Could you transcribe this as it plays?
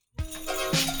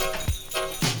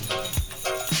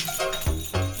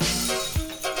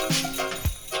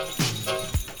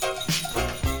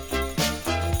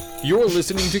You're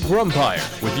listening to Grumpire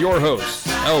with your hosts,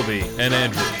 Elby and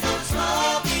Andrew.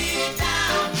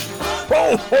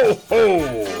 Ho, ho, ho!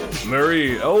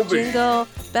 Merry Elby! Jingle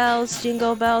bells,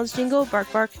 jingle, bark,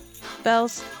 bark,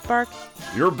 bells, bark.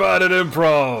 You're bad at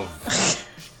improv!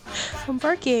 I'm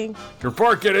barking. You're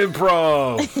barking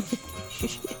improv!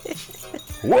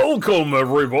 Welcome,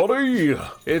 everybody!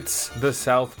 It's the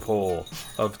South Pole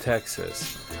of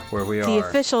Texas, where we are. The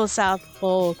official South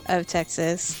Pole of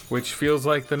Texas. Which feels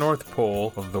like the North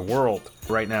Pole of the world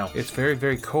right now. It's very,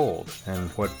 very cold, and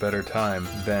what better time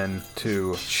than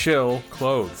to chill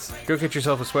clothes. Go get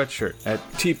yourself a sweatshirt at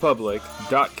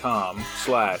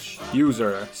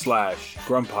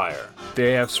tpublic.com/user/Grumpire.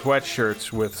 They have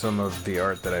sweatshirts with some of the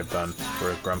art that I've done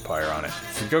for Grumpire on it.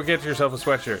 So go get yourself a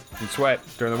sweatshirt and sweat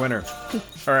during the winter.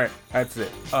 All right, that's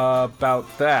it. About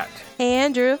that. Hey,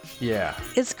 Andrew. Yeah.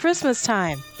 It's Christmas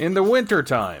time. In the winter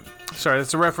time. Sorry,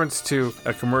 that's a reference to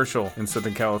a commercial in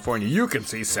Southern California. You can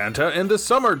see Santa in the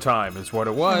summertime is what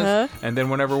it was. Uh-huh. And then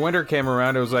whenever winter came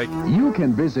around, it was like, you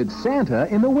can visit Santa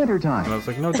in the wintertime. and I was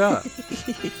like, no duh.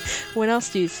 When else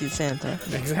do you see Santa?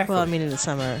 Exactly. Well, I mean in the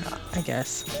summer, I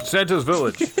guess. Santa's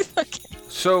Village. Okay.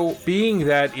 So, being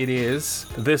that it is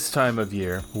this time of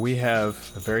year, we have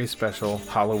a very special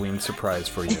Halloween surprise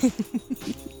for you.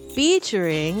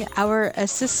 Featuring our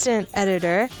assistant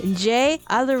editor, Jay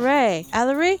Alleray.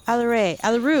 Alleroo.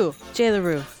 Jay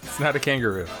Alleroo. It's not a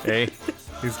kangaroo, eh?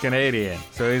 He's Canadian,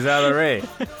 so he's Alleray.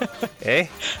 Eh?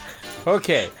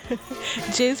 Okay.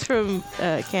 Jay's from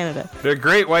Canada. The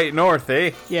Great White North,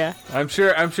 eh? Yeah. I'm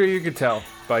sure you could tell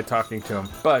by talking to him.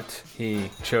 But he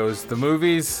chose the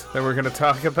movies that we're going to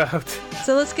talk about.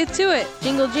 So let's get to it.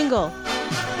 Jingle, jingle.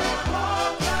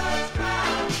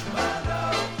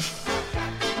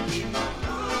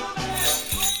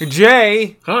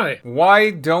 Jay! Hi. Why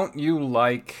don't you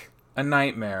like A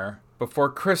Nightmare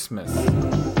Before Christmas?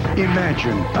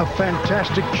 Imagine a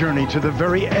fantastic journey to the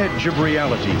very edge of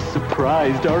reality.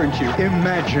 Surprised, aren't you?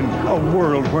 Imagine a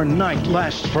world where night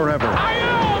lasts forever. I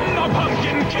am the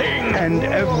Pumpkin King. And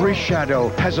every shadow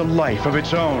has a life of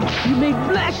its own. You made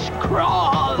flesh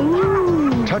crawl!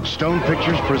 Touchstone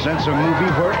Pictures presents a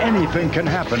movie where anything can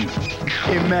happen.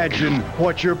 Imagine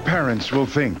what your parents will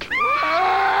think.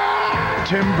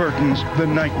 Tim Burton's The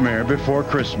Nightmare Before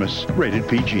Christmas, rated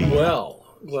PG. Well,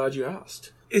 glad you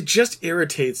asked. It just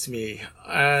irritates me,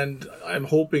 and I'm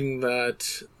hoping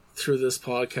that through this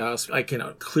podcast I can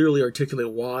clearly articulate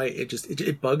why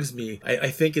it bugs me. I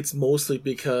think it's mostly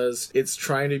because it's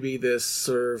trying to be this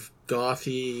sort of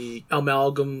gothy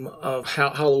amalgam of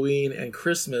Halloween and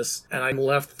Christmas, and I'm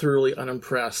left thoroughly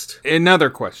unimpressed. Another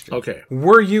question. Okay.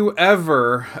 Were you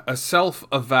ever a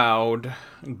self-avowed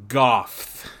goth?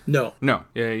 No. No.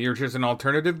 Yeah, you're just an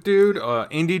alternative dude,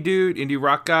 indie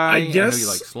rock guy. I guess I know you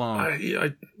like Sloan.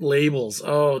 I labels.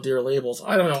 Oh dear, labels.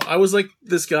 I don't know. I was like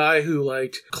this guy who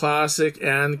liked classic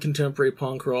and contemporary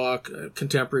punk rock,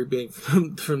 contemporary being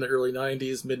from the early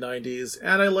 90s, mid 90s,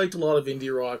 and I liked a lot of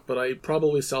indie rock, but I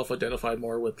probably self-identified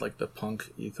more with like the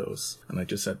punk ethos, and I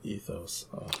just said ethos.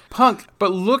 Oh. Punk,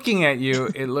 but looking at you,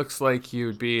 it looks like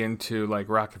you'd be into like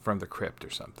Rocket from the Crypt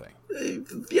or something.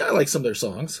 Yeah, I like some of their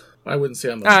songs. I wouldn't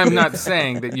say I'm not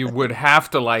saying that you would have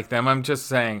to like them. I'm just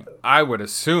saying I would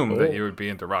assume that you would be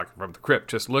into Rocket from the Crypt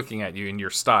just looking at you in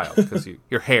your style because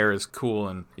your hair is cool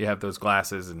and you have those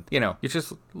glasses and, you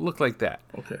just look like that.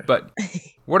 Okay. But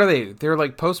what are they? They're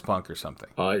like post-punk or something.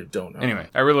 I don't know. Anyway,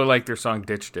 I really like their song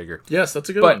Ditch Digger. Yes, that's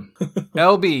a good But one.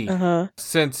 LB,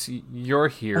 since you're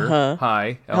here,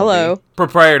 hi, LB, Hello.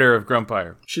 proprietor of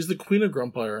Grumpire. She's the queen of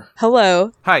Grumpire.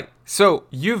 Hello. Hi. So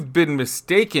you've been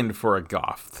mistaken for a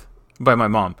goth by my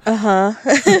mom. By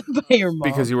your mom.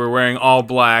 Because you were wearing all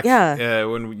black Yeah.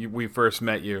 when we first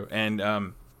met you,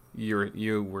 and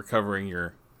you were covering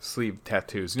your sleeve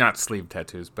tattoos. Not sleeve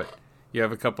tattoos, but you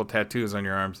have a couple tattoos on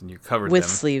your arms, and you covered with them.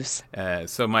 sleeves.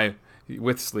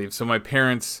 With sleeves. So my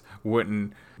parents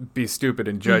wouldn't be stupid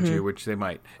and judge you, which they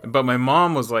might. But my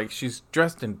mom was like, she's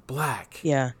dressed in black.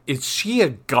 Yeah. Is she a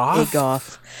goth? A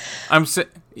goth. I'm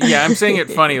saying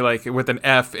it funny, like with an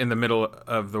F in the middle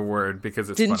of the word because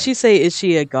it's Didn't funny. she say, is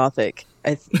she a gothic?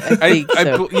 I think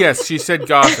so. Yes, she said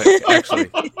gothic,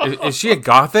 actually. Is she a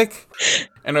gothic?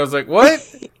 And I was like,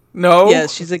 what? No.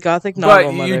 Yes, she's a gothic novel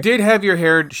But mother. you did have your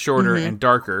hair shorter and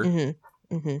darker,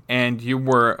 and you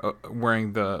were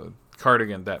wearing the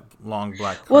cardigan, that long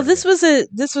black cardigan. Well, this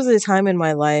was a time in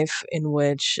my life in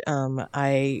which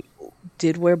I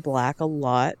did wear black a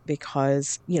lot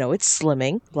because, it's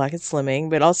slimming. Black is slimming,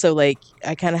 but also like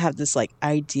I kind of have this like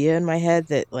idea in my head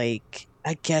that like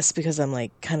I guess because I'm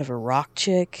like kind of a rock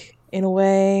chick in a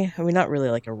way. I mean, not really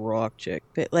like a rock chick,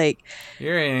 but like,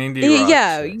 You're an indie rock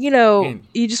yeah, chick.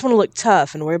 you just want to look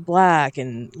tough and wear black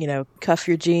and, cuff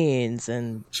your jeans.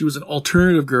 And She was an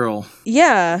alternative girl.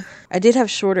 yeah, I did have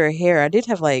shorter hair. I did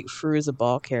have like Fairuza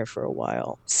Balk hair for a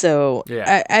while. So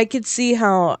Yeah. I could see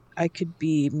how I could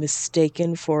be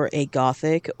mistaken for a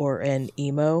gothic or an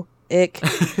emo ick.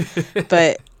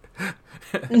 But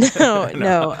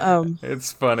no.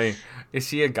 It's funny. Is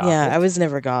she a goth? Yeah, I was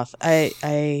never goth.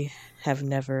 I have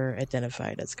never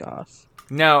identified as goth.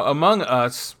 Now, among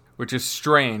us, which is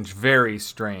strange, very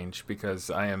strange, because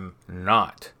I am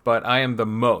not, but I am the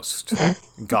most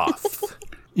goth.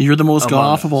 You're the most Among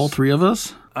goth of all us. three of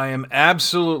us? I am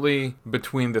absolutely,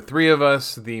 between the three of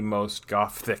us, the most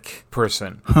gothic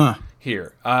person. Huh.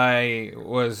 Here, I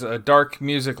was a dark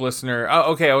music listener.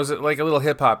 Oh, okay, I was like a little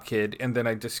hip hop kid, and then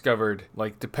I discovered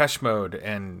like Depeche Mode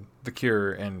and The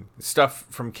Cure and stuff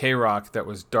from K-Rock that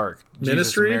was dark. Jesus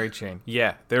Ministry? and Mary Chain.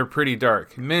 Yeah, they're pretty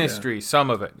dark. Ministry,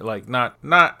 some of it, like not.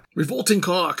 Revolting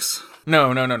Cocks.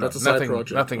 No. That's a side Nothing.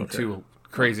 project. Nothing Okay. too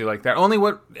crazy like that. Only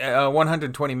what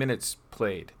 120 minutes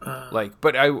played.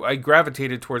 But I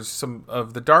gravitated towards some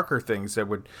of the darker things that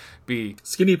would be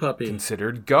Skinny Puppy.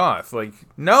 considered goth. Like,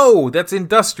 no, that's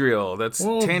industrial. That's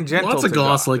Well, tangential lots of to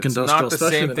goths goth. like It's industrial, not the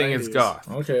especially in same the thing as 90s.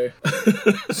 goth. Okay.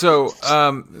 So,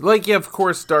 yeah, of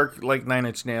course, dark, like Nine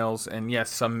Inch Nails, and yes,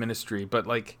 some Ministry, but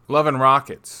like Love and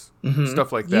Rockets,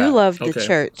 stuff like that. You love the Okay.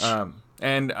 church.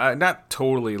 And not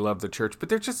totally love the church, but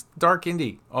they're just dark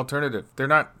indie alternative. They're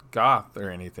not goth or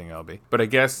anything, LB. But I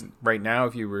guess right now,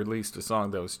 if you released a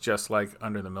song that was just like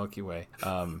Under the Milky Way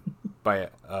by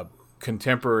a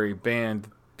contemporary band,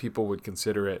 people would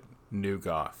consider it new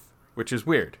goth, which is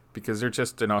weird because they're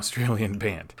just an Australian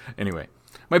band. Anyway,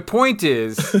 my point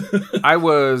is I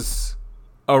was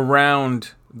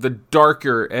around the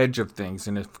darker edge of things.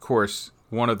 And of course,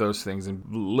 one of those things, and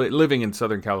living in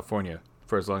Southern California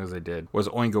for as long as I did, was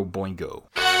Oingo Boingo.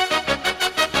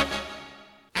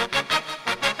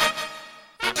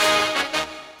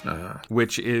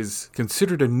 Which is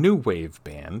considered a new wave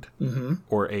band,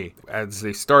 or as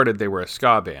they started, they were a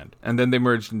ska band, and then they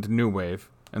merged into new wave,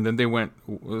 and then they went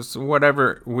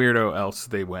whatever weirdo else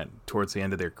they went towards the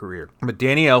end of their career. But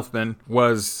Danny Elfman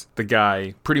was the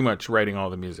guy pretty much writing all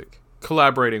the music,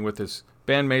 collaborating with his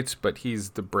bandmates, but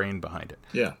he's the brain behind it.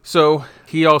 Yeah. So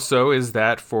he also is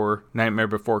that for Nightmare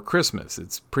Before Christmas.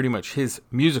 It's pretty much his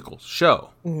musical show.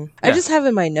 I just have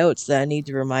in my notes that I need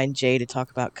to remind Jay to talk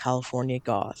about California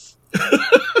goth.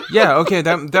 Yeah, okay,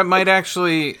 that might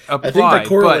actually apply. I think that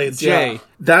correlates, but Jay, yeah.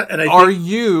 That, and I are think,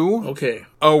 you okay.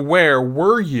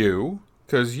 were you,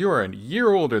 because you're a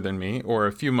year older than me, or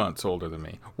a few months older than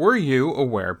me, were you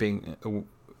aware, being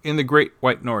in the Great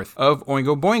White North, of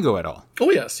Oingo Boingo at all?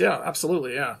 Oh, yes, yeah,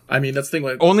 absolutely, yeah. I mean, that's the thing,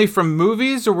 like, Only from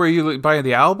movies, or were you buying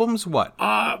the albums? What?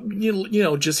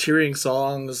 just hearing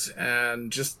songs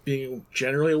and just being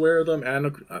generally aware of them,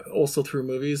 and also through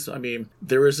movies. I mean,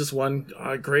 there is this one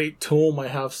great tome I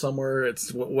have somewhere.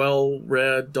 It's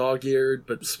well-read, dog-eared,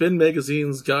 but Spin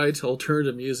Magazine's Guide to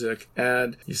Alternative Music.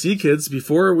 And you see, kids,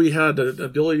 before we had the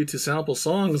ability to sample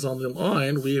songs on the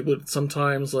line, we would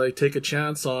sometimes like take a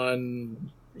chance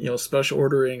on special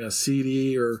ordering a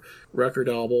CD or record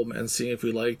album and seeing if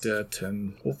we liked it,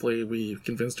 and hopefully we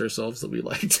convinced ourselves that we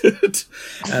liked it.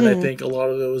 And I think a lot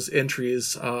of those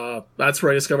entries, that's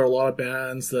where I discovered a lot of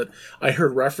bands that I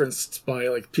heard referenced by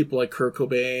like people like Kurt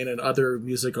Cobain and other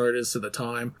music artists at the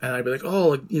time. And I'd be like,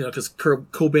 oh, because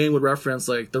Kurt Cobain would reference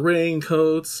like the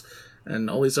Raincoats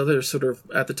and all these other sort of,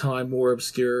 at the time, more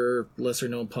obscure,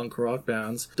 lesser-known punk rock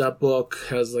bands. That book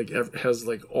has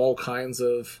all kinds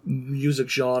of music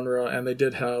genre, and they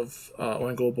did have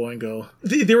Oingo Boingo.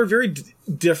 They were very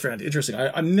different. Interesting.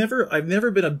 I've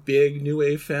never been a big new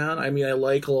wave fan. I mean, I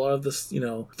like a lot of this,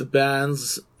 the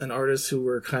bands and artists who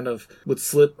were kind of would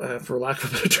slip, for lack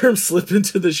of a better term, slip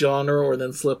into the genre or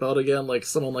then slip out again, like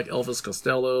someone like Elvis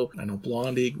Costello. I know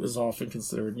Blondie was often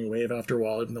considered new wave after a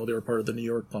while, even though they were part of the New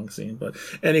York punk scene. But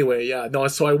anyway, yeah, no,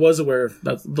 so I was aware.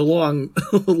 That's the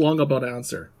long about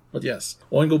answer. But yes,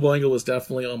 Oingo Boingo was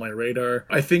definitely on my radar.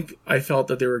 I think I felt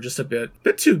that they were just a bit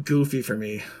too goofy for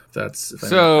me. If I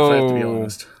have to be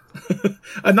honest.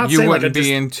 I'm not You saying wouldn't like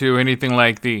be into anything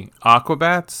like the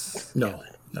Aquabats? No.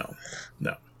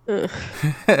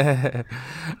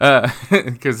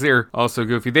 Because they're also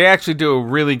goofy. They actually do a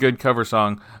really good cover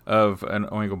song of an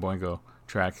Oingo Boingo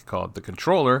track called The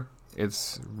Controller.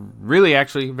 It's really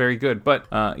actually very good. But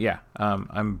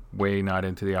I'm way not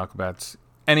into the Aquabats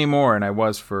anymore, and I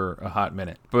was for a hot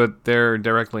minute. But they're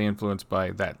directly influenced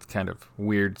by that kind of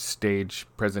weird stage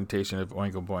presentation of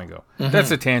Oingo Boingo. That's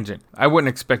a tangent. I wouldn't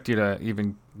expect you to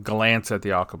even glance at the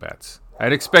Aquabats.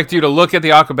 I'd expect you to look at the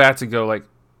Aquabats and go like,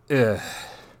 ugh.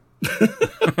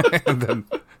 And then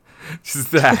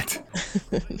just that.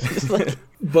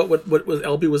 But what was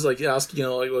LB was like asking, you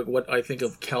know, like what I think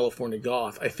of California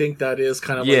goth. I think that is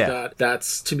kind of like that.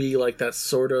 That's to me like that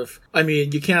sort of. I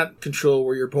mean, you can't control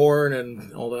where you're born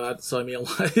and all that. So I mean,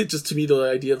 just to me, the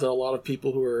idea that a lot of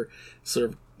people who are sort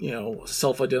of, you know,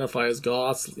 self-identify as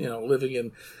goths, you know,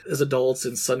 living as adults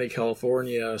in sunny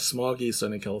California, smoggy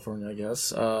sunny California, I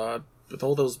guess. With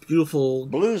all those beautiful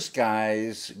blue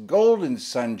skies, golden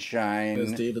sunshine,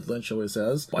 as David Lynch always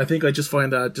says. I think I just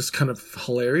find that just kind of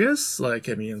hilarious. Like,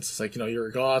 I mean, it's like, you know, you're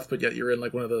a goth, but yet you're in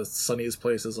like one of the sunniest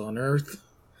places on earth,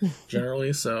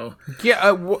 generally. So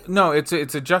yeah, no, it's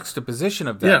a juxtaposition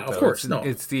of that. Yeah, of though. course.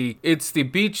 It's the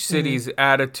beach city's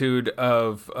attitude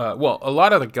of a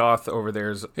lot of the goth over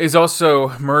there is also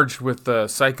merged with the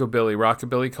psychobilly,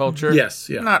 rockabilly culture. Yes,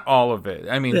 yeah. Not all of it.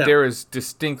 I mean, there is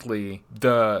distinctly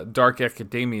the dark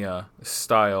academia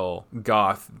style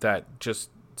goth that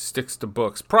just sticks to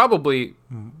books. Probably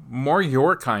more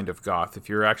your kind of goth if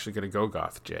you're actually going to go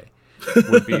goth, Jay.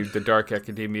 Would be the dark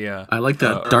academia. I like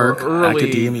that dark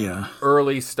academia.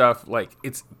 Early stuff, like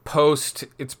it's post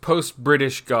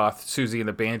British goth, Susie and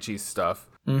the Banshees stuff.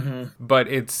 Mm-hmm. But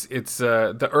it's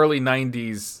the early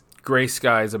 '90s gray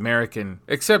skies American.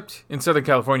 Except in Southern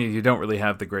California, you don't really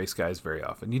have the gray skies very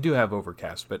often. You do have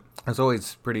overcast, but it's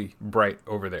always pretty bright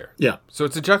over there. Yeah. So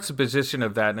it's a juxtaposition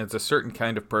of that, and it's a certain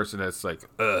kind of person that's like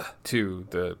to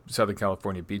the Southern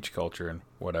California beach culture and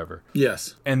whatever.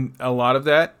 Yes. And a lot of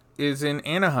that is in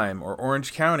Anaheim or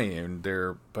Orange County, and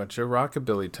they're a bunch of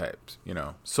rockabilly types. You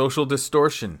know, Social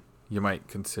Distortion, you might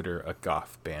consider a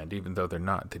goth band, even though they're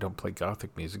not. They don't play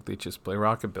gothic music. They just play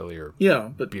rockabilly or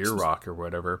but beer rock or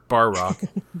whatever, bar rock.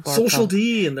 Social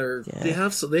D, and they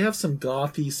have some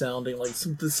gothy sounding, like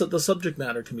the subject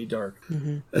matter can be dark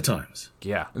at times.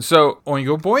 Yeah. And so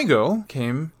Oingo Boingo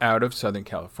came out of Southern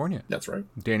California. That's right.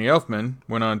 Danny Elfman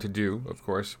went on to do, of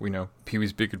course, we know,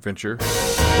 Pee-wee's Big Adventure.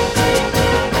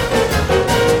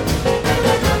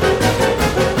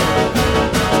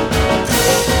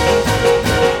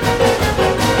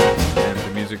 And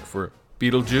the music for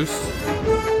Beetlejuice.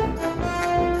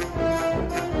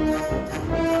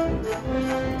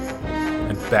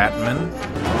 And Batman.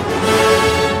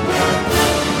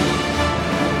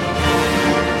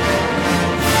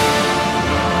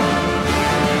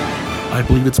 I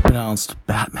believe it's pronounced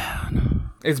Batman.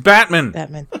 It's Batman.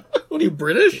 Batman. What are you,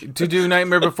 British? To do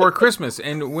Nightmare Before Christmas.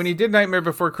 And when he did Nightmare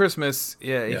Before Christmas,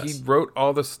 he wrote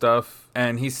all the stuff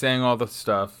and he sang all the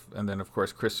stuff. And then, of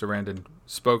course, Chris Sarandon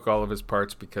spoke all of his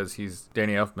parts because he's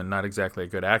Danny Elfman, not exactly a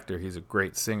good actor. He's a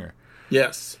great singer.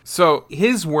 Yes. So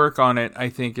his work on it, I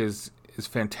think, is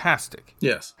fantastic.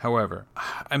 Yes. However,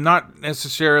 I'm not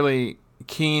necessarily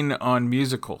keen on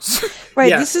musicals. Right.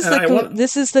 Yes,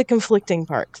 This is the conflicting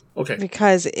part. Okay.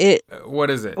 Because it. What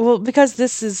is it? Well, because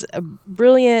this is a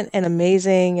brilliant and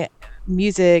amazing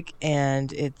music,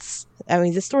 and it's. I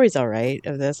mean, the story's all right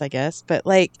of this, I guess, but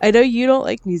like, I know you don't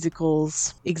like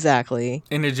musicals exactly.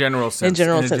 In a general sense.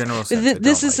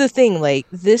 This is the thing. Like,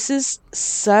 this is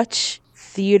such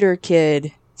theater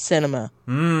kid cinema.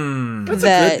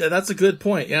 That's a good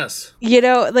point. Yes. You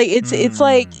know, like it's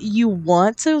like you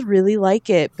want to really like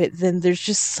it, but then there's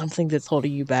just something that's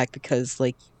holding you back because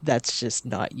like that's just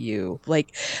not you.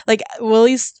 Like well, at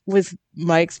least with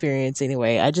my experience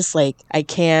anyway, I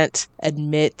can't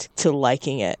admit to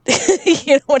liking it.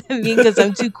 You know what I mean? Because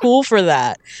I'm too cool for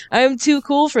that. I'm too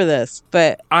cool for this.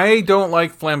 But I don't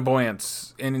like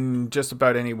flamboyance in just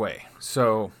about any way.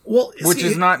 So, which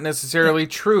is not necessarily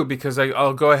true because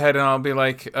I'll go ahead and I'll be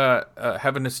like,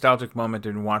 have a nostalgic moment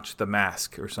and watch The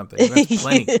Mask or something. That's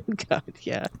plenty. God,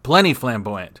 yeah. Plenty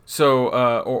flamboyant. So,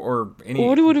 or any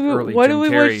what early did Jim we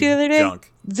Carrey watch the other day?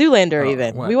 junk. Zoolander,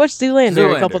 even. What? We watched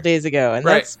Zoolander a couple days ago, and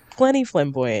Right. that's plenty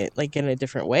flamboyant, like in a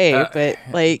different way, but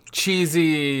like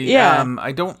cheesy. Yeah.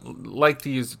 I don't like to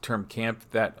use the term camp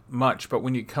that much, but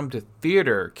when you come to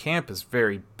theater, camp is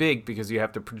very big because you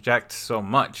have to project so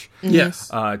much. Yes.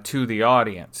 To the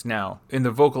audience. Now, in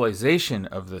the vocalization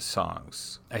of the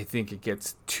songs, I think it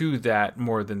gets to that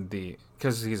more than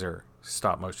because these are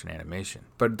stop motion animation,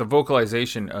 but the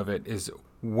vocalization of it is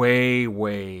way,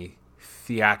 way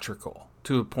theatrical.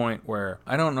 To a point where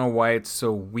I don't know why it's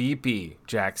so weepy,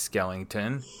 Jack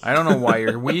Skellington. I don't know why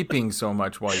you're weeping so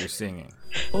much while you're singing.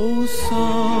 Oh,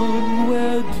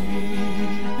 somewhere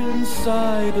deep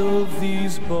inside of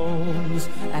these bones,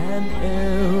 an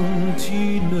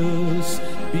emptiness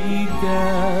began.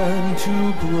 began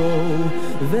to grow.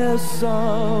 There's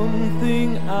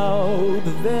something out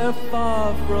there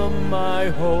far from my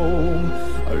home,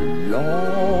 a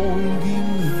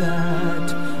longing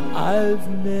that I've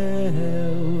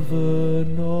never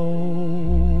known.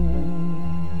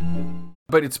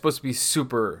 But it's supposed to be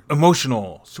super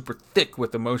emotional, super thick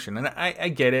with emotion. And I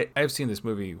get it. I've seen this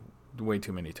movie way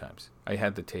too many times. I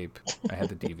had the tape, I had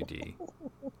the DVD,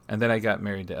 and then I got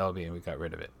married to Elby and we got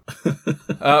rid of it.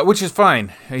 Which is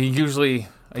fine. I usually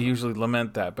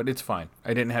lament that, but it's fine. I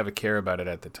didn't have a care about it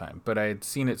at the time, but I had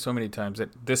seen it so many times that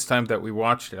this time that we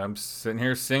watched it, I'm sitting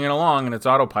here singing along and it's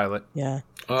autopilot. Yeah.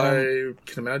 I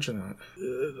can imagine that.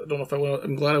 I don't know if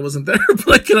I'm glad I wasn't there, but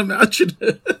I can imagine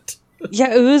it.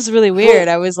 Yeah, it was really weird.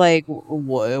 I was like,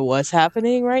 what's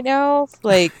happening right now?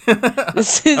 Like,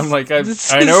 this is... I'm like, I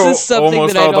know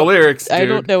almost all the lyrics, dude. I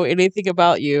don't know anything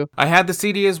about you. I had the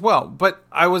CD as well, but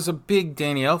I was a big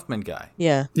Danny Elfman guy.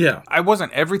 Yeah. Yeah. I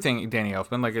wasn't everything Danny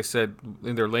Elfman. Like I said,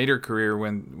 in their later career,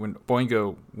 when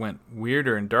Boingo went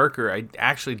weirder and darker, I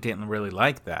actually didn't really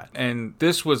like that. And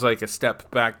this was like a step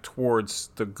back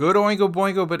towards the good Oingo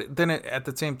Boingo, but then at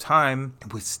the same time,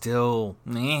 it was still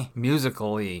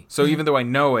musical-y. So even though I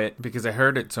know it, because I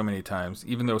heard it so many times,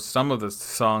 even though some of the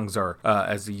songs are,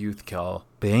 as the youth call,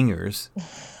 bangers.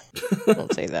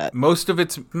 Don't say that. Most of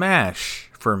it's mash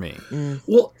for me.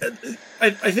 Well,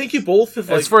 I think you both have,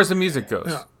 like, as far as the music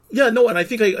goes. Yeah, no, and I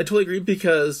think I totally agree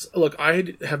because, look,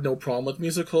 I have no problem with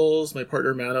musicals. My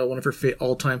partner, Mano, one of her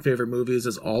all-time favorite movies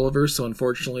is Oliver, so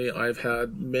unfortunately I've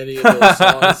had many of those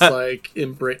songs, like...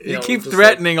 You keep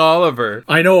threatening Oliver.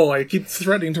 I know, I keep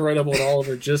threatening to write about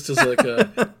Oliver just as, like,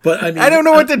 a... But, I mean... I don't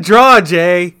know what to draw,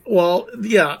 Jay! Well,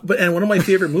 yeah, and one of my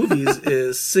favorite movies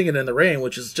is Singin' in the Rain,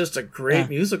 which is just a great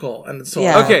musical, and so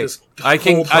okay, I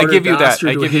give you that.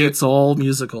 I give you... hates all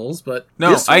musicals, but...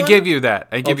 No, I give you that.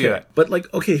 I give you that. But,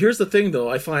 like, okay, here's the thing, though,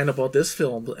 I find about this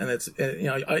film, and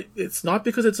it's not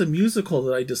because it's a musical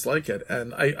that I dislike it,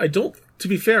 and I don't, to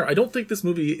be fair, I don't think this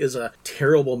movie is a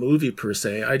terrible movie per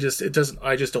se. I just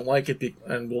don't like it,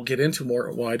 and we'll get into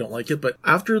more why I don't like it. But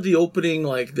after the opening,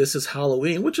 like, This Is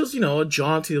Halloween, which is, a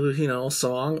jaunty,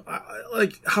 song,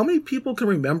 like, how many people can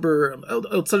remember,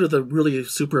 outside of the really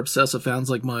super obsessive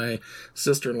fans like my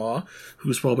sister-in-law,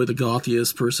 who's probably the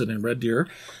gothiest person in Red Deer,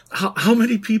 how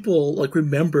many people, like,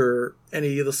 remember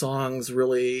any of the songs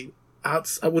really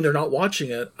when they're not watching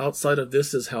it outside of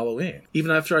This Is Halloween? Even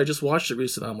after I just watched it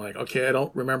recently, I'm like, okay, I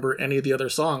don't remember any of the other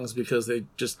songs because they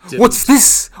just didn't What's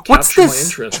this? My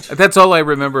interest. That's all I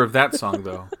remember of that song,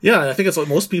 though. Yeah, I think it's what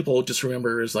most people just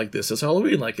remember is, like, This Is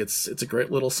Halloween. Like, it's a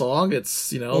great little song.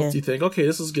 It's, you think, okay,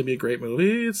 this is gonna be a great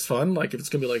movie. It's fun. Like, if it's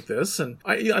gonna be like this, and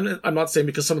I'm not saying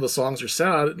because some of the songs are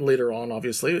sad later on,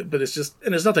 obviously, but it's just,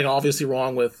 and there's nothing obviously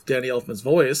wrong with Danny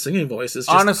Elfman's singing voice. It's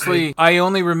just, honestly, I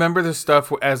only remember the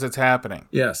stuff as it's happening.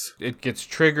 Yes. It gets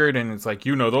triggered and it's like,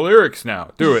 the lyrics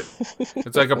now. Do it.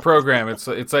 It's like a program. It's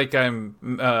like I'm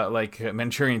like a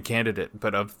Manchurian Candidate,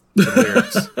 but of the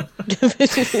lyrics.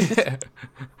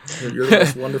 You're the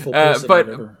most wonderful person I've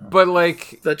ever. But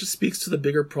like, that just speaks to the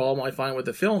bigger problem I find with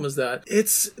the film is that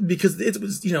it's because it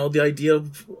was, the idea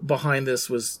behind this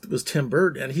was Tim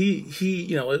Burton, and he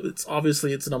it's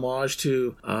obviously it's an homage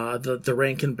to the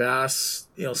Rankin Bass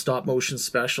stop motion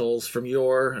specials from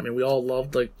yore. I mean, we all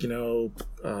loved, like, the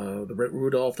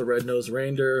Rudolph the Red-Nosed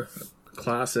Reindeer,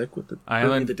 classic with the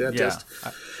Island, the dentist.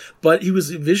 Yeah. But he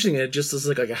was envisioning it just as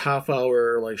like a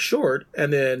half-hour, like, short,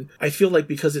 and then I feel like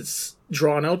because it's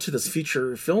drawn out to this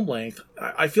feature film length,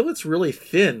 I feel it's really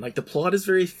thin. Like, the plot is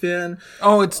very thin.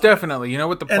 Oh, it's definitely.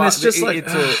 What the plot? And it's just like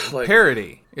it's a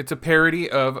parody. It's a parody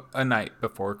of A Night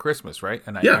Before Christmas, right?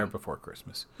 A Nightmare Before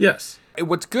Christmas. Yes.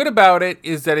 What's good about it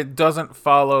is that it doesn't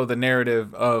follow the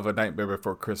narrative of A Nightmare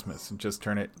Before Christmas and just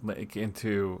turn it like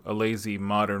into a lazy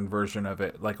modern version of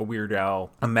it, like a Weird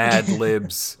Al, a Mad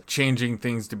Libs, changing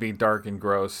things to be dark and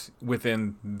gross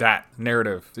within that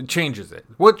narrative. It changes it,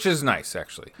 which is nice,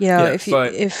 actually.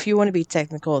 If you want to be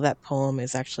technical, that poem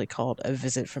is actually called A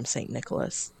Visit from St.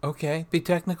 Nicholas. Okay, be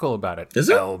technical about it. Is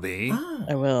it? LB. Oh.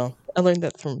 I will. I learned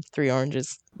that from Three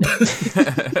Oranges.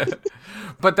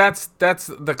 But that's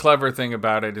the clever thing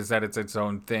about it, is that it's its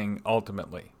own thing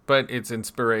ultimately. But its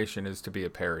inspiration is to be a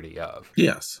parody of.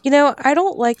 Yes. I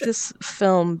don't like this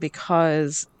film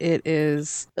because it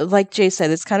is, like Jay said,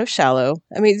 it's kind of shallow.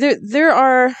 I mean, there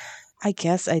are, I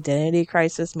guess, identity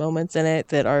crisis moments in it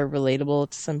that are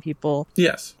relatable to some people.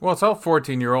 Yes. Well, it's all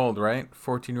 14-year-old, right?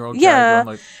 14-year-old guys. Yeah.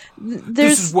 Like,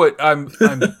 this is what I'm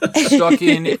stuck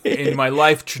in my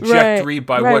life trajectory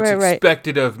by what's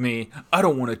expected of me. I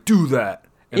don't want to do that.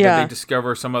 And then they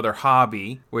discover some other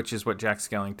hobby, which is what Jack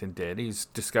Skellington did. He's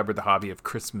discovered the hobby of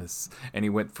Christmas, and he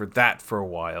went for that for a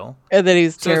while. And then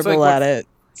he's terrible at it.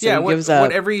 So he gives up.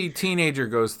 What every teenager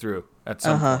goes through at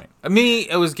some point. Me,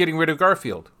 it was getting rid of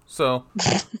Garfield. So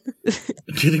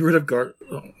getting rid of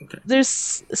okay. There's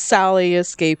Sally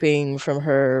escaping from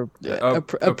her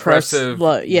oppressive.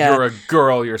 You're a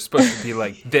girl. You're supposed to be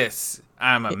like this.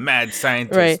 I'm a mad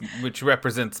scientist, which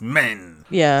represents men.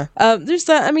 Yeah. There's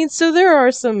that. I mean, so there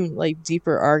are some like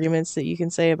deeper arguments that you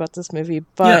can say about this movie,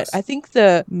 but I think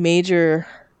the major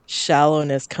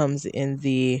shallowness comes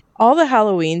in all the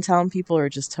Halloween Town people are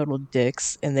just total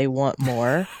dicks and they want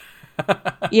more.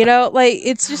 You know, like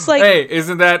it's just like, hey,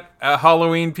 isn't that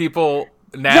Halloween people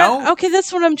now?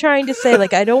 That's what I'm trying to say.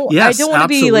 Like, I don't want to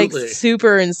be like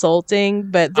super insulting,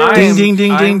 but ding ding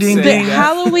ding ding ding ding.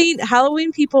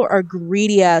 Halloween people are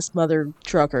greedy ass mother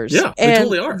truckers. Yeah, they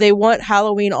totally are. They want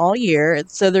Halloween all year,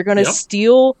 so they're going to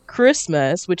steal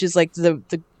Christmas, which is like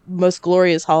the most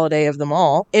glorious holiday of them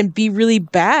all, and be really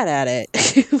bad at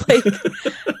it. Like.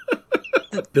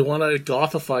 They want to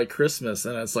gothify Christmas,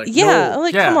 and it's like,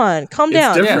 come on, calm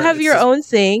down. You have your own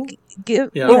thing.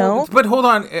 You know. But hold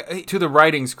on, to the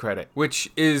writing's credit, which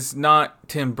is not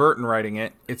Tim Burton writing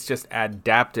it, it's just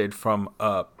adapted from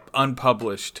a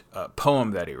unpublished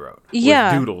poem that he wrote.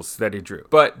 With doodles that he drew.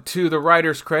 But to the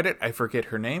writer's credit, I forget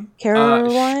her name.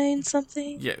 Caroline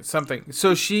something? Yeah, something.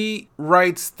 So she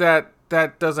writes that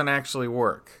doesn't actually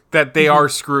work. That they are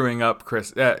screwing up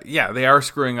they are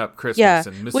screwing up Christmas. Yeah,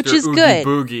 and Mr. which is Oogie good.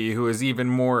 Boogie, who is even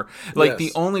more like the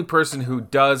only person who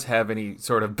does have any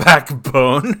sort of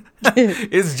backbone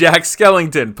is Jack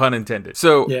Skellington, pun intended.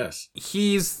 So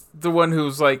he's the one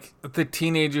who's like the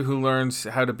teenager who learns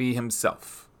how to be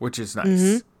himself, which is nice.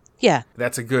 Mm-hmm. Yeah,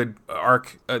 that's a good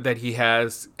arc that he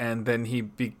has, and then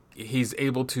he's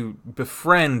able to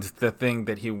befriend the thing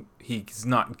that he's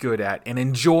not good at and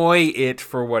enjoy it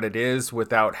for what it is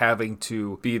without having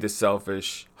to be the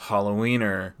selfish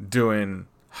Halloweener doing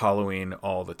Halloween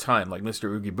all the time like Mr.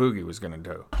 Oogie Boogie was going to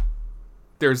do.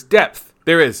 There's depth.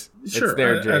 There is. Sure. It's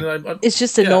there, Jay. It's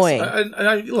just annoying.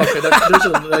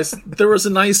 There was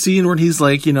a nice scene where he's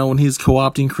like, you know, when he's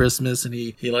co-opting Christmas and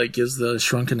he like gives the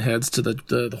shrunken heads to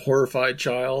the horrified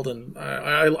child, and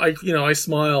I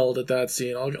smiled at that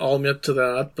scene. I'll admit to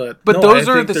that, but those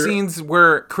are the scenes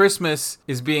where Christmas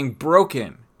is being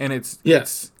broken. And it's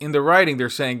in the writing,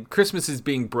 they're saying Christmas is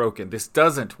being broken. This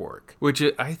doesn't work, which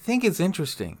I think is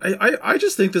interesting. I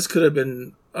just think this could have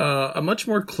been a much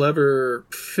more clever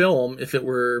film if it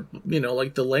were, you know,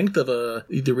 like the length of the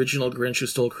original Grinch Who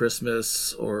Stole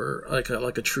Christmas, or like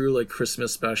a true like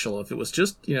Christmas special. If it was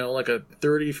just, you know, like a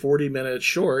 30-40 minute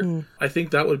short, I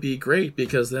think that would be great,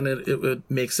 because then it would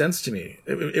make sense to me.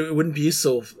 It wouldn't be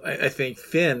so, I think,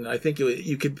 thin. I think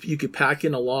you could pack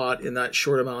in a lot in that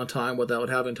short amount of time without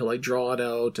having to like draw it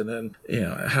out and then, you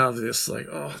know, have this like,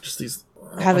 just these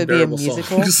have it be a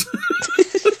musical.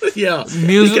 Yeah,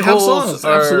 musicals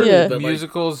absolutely.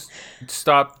 Musicals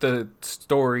stop the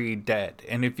story dead,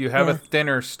 and if you have a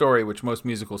thinner story, which most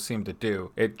musicals seem to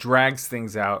do, it drags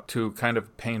things out to kind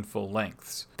of painful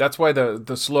lengths. That's why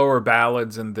the slower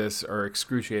ballads in this are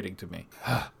excruciating to me.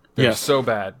 They're so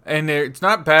bad, and it's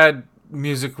not bad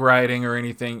music writing or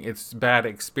anything. It's bad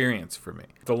experience for me.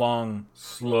 The long,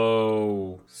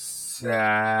 slow, sad,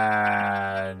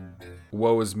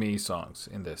 woe is me songs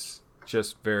in this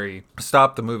just very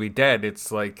stop the movie dead.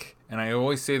 It's like, and I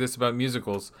always say this about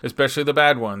musicals, especially the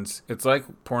bad ones, it's like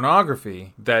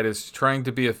pornography that is trying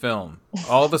to be a film.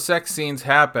 All the sex scenes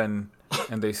happen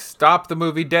and they stop the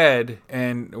movie dead,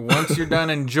 and once you're done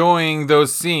enjoying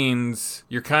those scenes,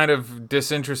 you're kind of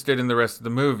disinterested in the rest of the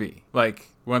movie. Like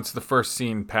once the first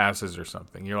scene passes or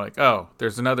something, you're like, oh,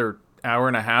 there's another hour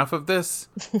and a half of this?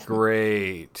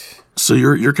 Great. So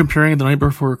you're comparing The Night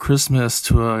Before Christmas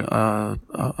to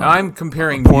I'm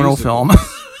comparing porno film.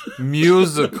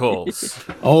 Musicals.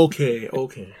 Okay.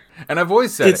 And I've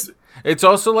always said it's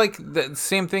also like the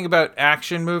same thing about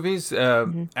action movies.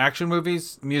 Action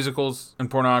movies, musicals, and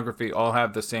pornography all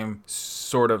have the same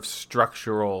sort of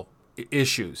structural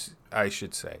issues, I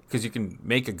should say, because you can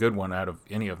make a good one out of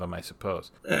any of them, I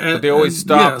suppose. But they always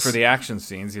stop for the action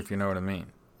scenes, if you know what I mean.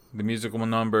 The musical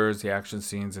numbers, the action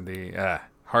scenes, and the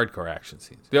hardcore action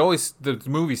scenes. The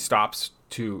movie stops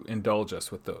to indulge us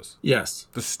with those. Yes.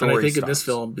 The story and I think stops. In this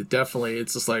film, definitely,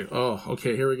 it's just like, oh,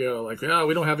 okay, here we go. Like, we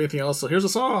don't have anything else, so here's a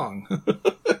song.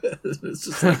 It's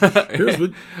just like,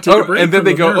 take a break. And then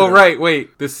they go, right,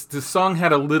 wait, this song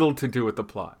had a little to do with the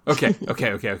plot. Okay. Well,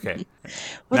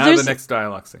 now the next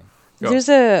dialogue scene. Go. There's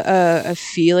a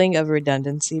feeling of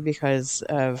redundancy because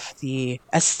of the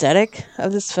aesthetic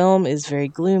of this film is very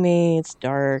gloomy. It's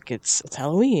dark. It's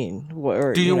Halloween.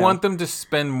 Do you want them to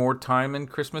spend more time in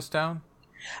Christmas Town?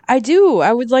 I do.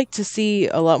 I would like to see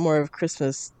a lot more of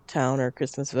Christmas Town or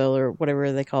Christmasville or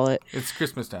whatever they call it. It's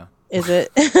Christmas Town. Is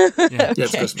it? Yeah,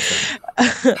 it's Christmas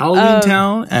Town. Halloween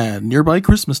Town and nearby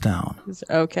Christmas Town.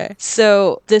 Okay.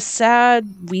 So the sad,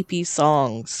 weepy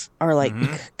songs are like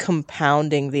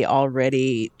compounding the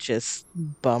already just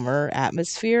bummer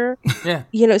atmosphere. Yeah.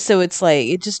 You know, so it's like,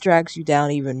 it just drags you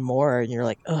down even more. And you're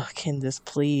like, oh, can this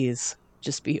please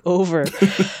just be over?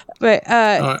 But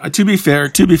to be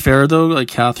fair though, like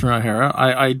Catherine O'Hara,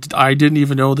 I didn't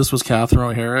even know this was Catherine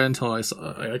O'Hara until I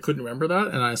couldn't remember that,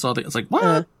 and I saw it's like,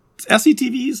 what?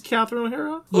 SCTV's Catherine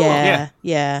O'Hara?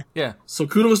 Yeah. So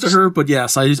kudos to her, but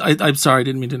yes, I'm sorry, I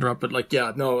didn't mean to interrupt, but like,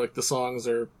 yeah, no, like the songs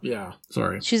are,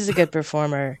 sorry. She's a good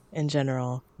performer in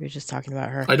general. We were just talking about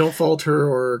her. I don't fault her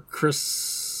or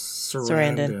Chris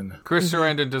Sarandon. Chris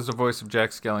Sarandon does the voice of Jack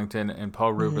Skellington, and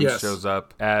Paul Rubens shows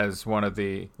up as one of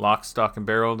the lock, stock, and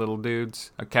barrel little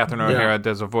dudes. Catherine O'Hara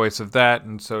does a voice of that,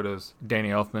 and so does Danny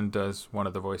Elfman does one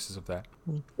of the voices of that.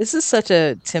 This is such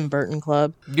a Tim Burton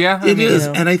club. Yeah, it is,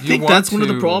 and I think that's one of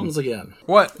the problems again.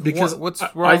 What? Because what's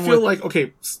wrong I feel with like,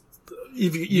 okay,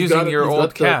 using your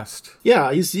old cast?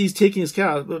 Yeah, he's taking his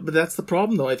cast, but that's the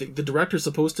problem, though. I think the director's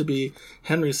supposed to be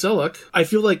Henry Selick. I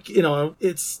feel like,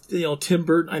 it's, Tim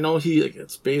Burton. I know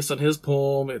it's based on his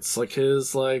poem. It's like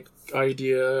his,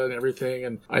 idea and everything,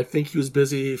 and I think he was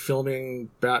busy filming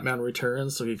Batman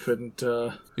Returns, so he couldn't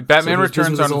Batman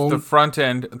Returns on the front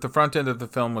end. The front end of the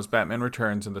film was Batman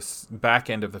Returns, and the back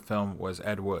end of the film was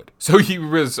Ed Wood. So he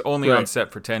was only on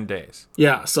set for 10 days.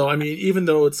 Yeah, so I mean, even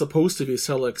though it's supposed to be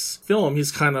Selick's film,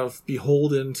 he's kind of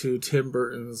beholden to Tim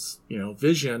Burton's,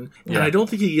 vision. And I don't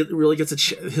think he really gets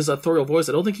his authorial voice.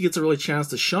 I don't think he gets a really chance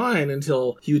to shine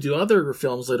until he would do other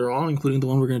films later on, including the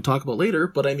one we're going to talk about later.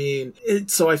 But I mean,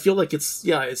 so I feel like it's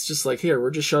just like, here,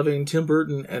 we're just shoving Tim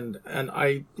Burton, and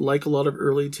I like a lot of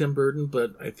early Tim Burton,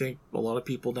 but I think a lot of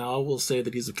people now will say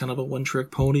that he's a kind of a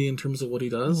one-trick pony in terms of what he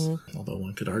does. Although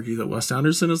one could argue that Wes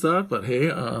Anderson is that, but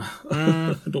hey, I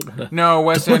don't want to. No,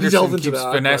 Wes Anderson keeps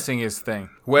finessing his thing.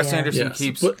 Wes Anderson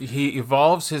he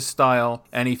evolves his style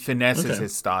and he finesses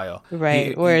his style.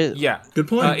 Right. Good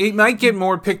point. It might get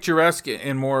more picturesque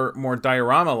and more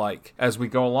diorama-like as we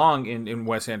go along in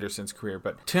Wes Anderson's career,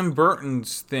 but Tim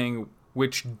Burton's thing,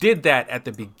 which did that at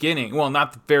the beginning. Well,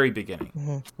 not the very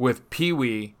beginning. With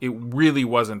Pee-wee, it really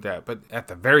wasn't that. But at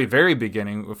the very, very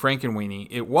beginning with Frankenweenie,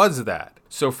 it was that.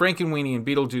 So Frankenweenie and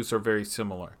Beetlejuice are very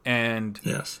similar. And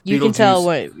you can tell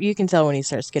when he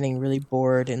starts getting really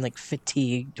bored and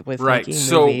fatigued with making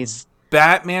movies. So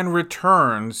Batman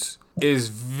Returns is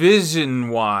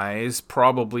vision-wise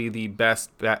probably the best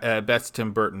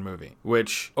Tim Burton movie,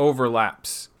 which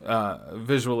overlaps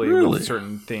visually with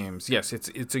certain themes. Yes,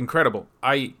 it's incredible.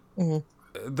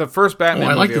 The first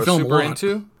Batman movie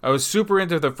I was super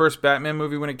into the first Batman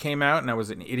movie when it came out, and I was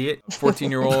an idiot,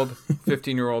 14-year-old,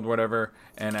 15-year-old, whatever,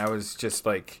 and I was just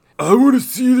like, I want to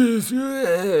see this.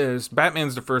 Yes.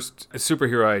 Batman's the first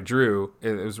superhero I drew.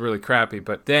 It was really crappy.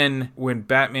 But then when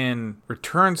Batman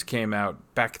Returns came out,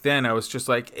 back then I was just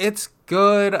like, it's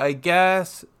good, I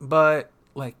guess. But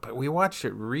we watched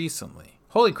it recently.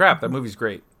 Holy crap, that movie's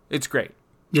great. It's great.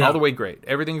 Yeah. All the way great.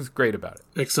 Everything's great about it.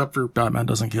 Except for Batman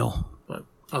Doesn't Kill. But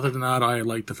other than that, I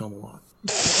like the film a lot.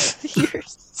 You're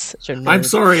such a nerd. I'm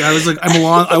sorry. I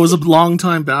was a long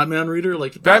time Batman reader.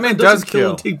 Batman does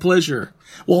kill and take pleasure.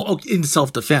 Well, in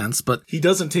self-defense, but he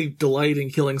doesn't take delight in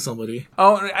killing somebody.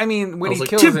 Oh, I mean, when he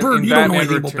kills Tim Burton, in you Batman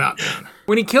don't know Batman.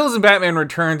 When he kills in Batman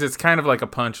Returns, it's kind of like a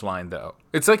punchline, though.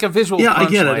 It's like a visual punchline. I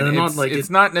get it.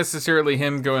 It's not necessarily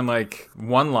him going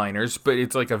one-liners, but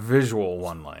it's like a visual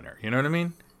one-liner. You know what I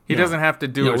mean? He doesn't have to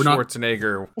do a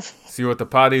Schwarzenegger, see what the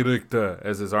potty licked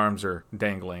as his arms are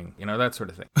dangling, that sort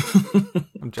of thing.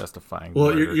 I'm justifying.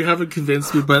 Well, you haven't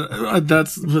convinced me, but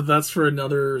that's for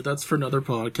another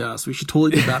podcast. We should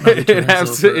totally get Batman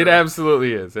Returns. It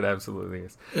absolutely is. It absolutely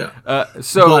is. Yeah.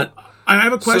 But I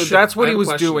have a question. So that's what he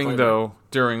was doing, though,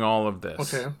 during all of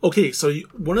this. Okay. So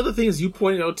one of the things you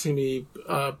pointed out to me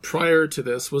prior to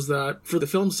this was that for the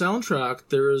film soundtrack,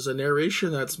 there is a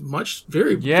narration that's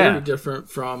very different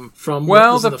from.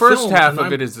 Well, the first half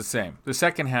of it is the same. The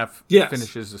second half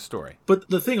finishes the story. But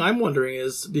the thing I'm wondering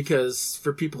is, because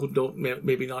for people who don't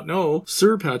maybe not know,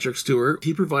 Sir Patrick Stewart,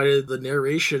 he provided the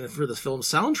narration for the film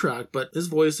soundtrack, but his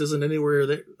voice isn't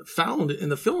anywhere found in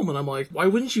the film. And I'm like, why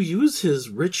wouldn't you use his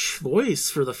rich voice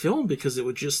for the film? Because it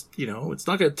would just, it's It's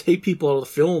not going to take people out of the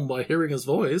film by hearing his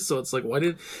voice. So it's like, why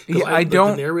did I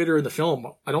the narrator in the film?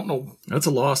 I don't know. That's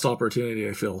a lost opportunity,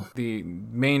 I feel. The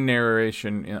main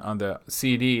narration on the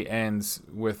CD ends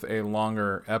with a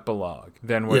longer epilogue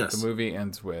than what the movie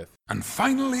ends with. And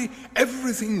finally,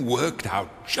 everything worked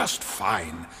out just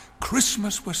fine.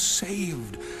 Christmas was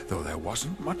saved, though there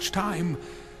wasn't much time.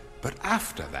 But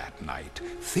after that night,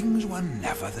 things were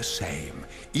never the same.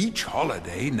 Each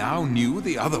holiday now knew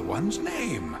the other one's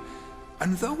name.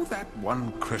 And though that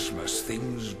one Christmas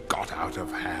things got out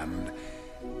of hand,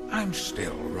 I'm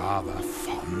still rather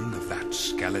fond of that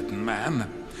skeleton man.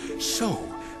 So,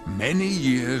 many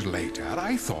years later,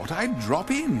 I thought I'd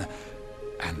drop in.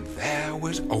 And there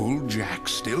was old Jack,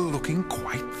 still looking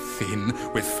quite thin,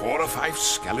 with 4 or 5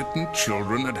 skeleton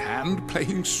children at hand,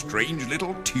 playing strange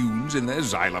little tunes in their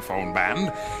xylophone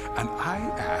band. And I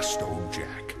asked old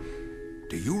Jack,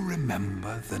 do you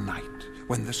remember the night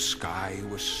when the sky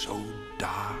was so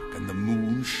dark and the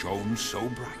moon shone so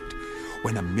bright?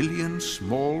 When 1,000,000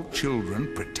 small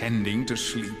children, pretending to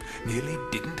sleep, nearly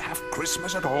didn't have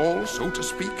Christmas at all, so to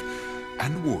speak?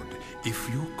 And would, if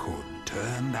you could,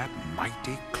 turn that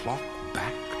mighty clock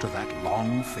back to that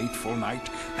long, fateful night?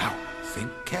 Now,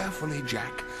 think carefully,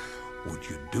 Jack. Would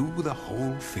you do the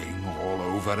whole thing all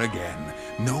over again,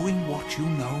 knowing what you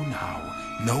know now,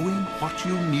 knowing what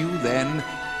you knew then?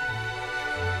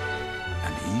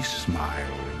 And he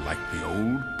smiled like the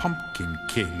old pumpkin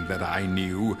king that I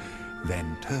knew,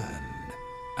 then turned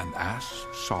and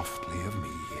asked softly of me,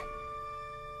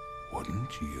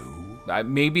 wouldn't you?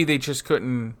 Maybe they just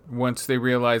couldn't, once they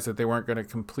realized that they weren't going to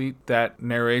complete that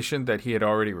narration that he had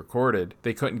already recorded,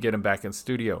 they couldn't get him back in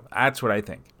studio. That's what I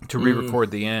think, to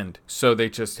re-record the end. So they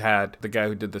just had the guy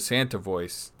who did the Santa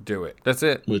voice do it. That's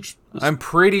it. Which I'm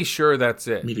pretty sure that's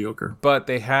it. Mediocre. But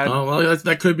they had... Oh, well,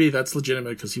 that could be. That's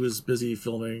legitimate because he was busy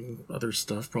filming other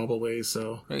stuff probably,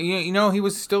 so... You know, he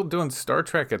was still doing Star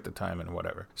Trek at the time and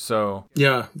whatever. So...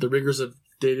 Yeah, the rigors of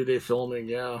day-to-day filming,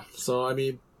 yeah. So, I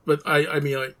mean... But I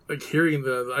mean, like hearing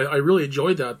I really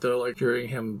enjoyed that though, like hearing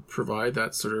him provide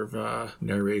that sort of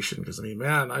narration. Because I mean,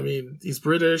 man, he's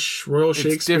British, Royal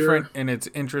Shakespeare. It's different and it's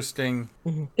interesting.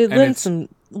 Mm-hmm. It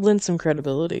lends some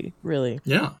credibility, really.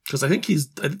 Yeah, because I think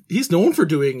he's known for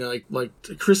doing like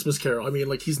Christmas Carol. I mean,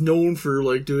 like he's known for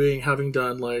like having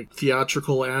done like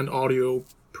theatrical and audio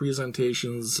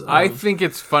presentations. I think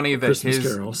it's funny that Christmas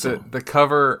Carol, the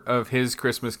cover of his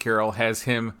Christmas Carol has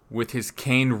him with his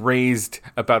cane raised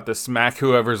about to smack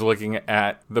whoever's looking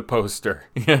at the poster.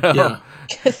 You know? Yeah,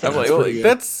 I'm like,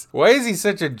 why is he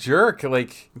such a jerk?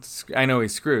 Like, I know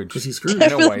he's Scrooge. Because he's Scrooge. I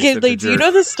feel like, do you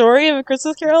know the story of A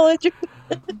Christmas Carol?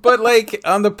 But like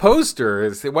on the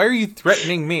poster, why are you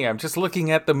threatening me? I'm just looking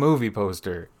at the movie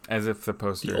poster, as if the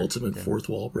poster. The ultimate fourth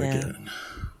wall break-in.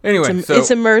 Anyway, it's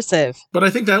immersive. But I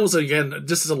think that was, again,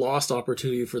 just as a lost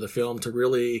opportunity for the film to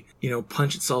really,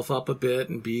 punch itself up a bit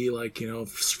and be like,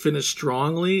 finish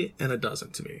strongly, and it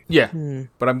doesn't to me. Yeah,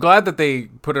 but I'm glad that they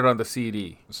put it on the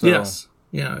CD. So. Yes.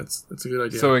 Yeah, it's a good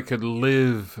idea. So it could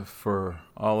live for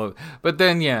all of... But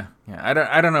then, I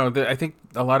don't know. I think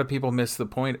a lot of people miss the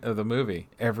point of the movie.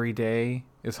 Every day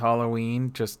is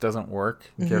Halloween just doesn't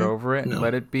work. Mm-hmm. Get over it. No.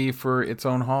 Let it be for its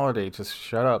own holiday. Just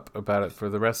shut up about it for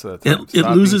the rest of the time. It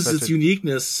loses its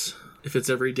uniqueness. If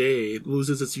it's every day, it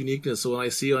loses its uniqueness. So when I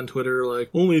see on Twitter, like,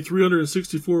 only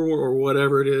 364 or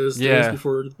whatever it is days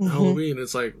before Halloween,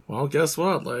 it's like, well, guess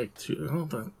what? Like,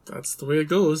 that's the way it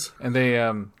goes. And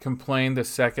they complain the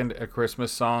second a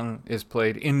Christmas song is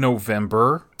played in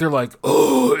November. They're like,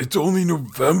 oh, it's only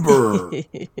November.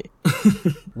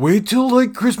 Wait till,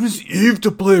 like, Christmas Eve to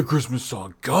play a Christmas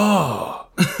song. God.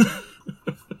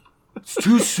 It's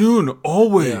too soon,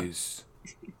 always.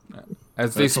 Yeah.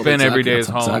 As they spin every day as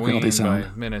Halloween by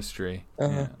Ministry.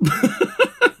 Uh-huh.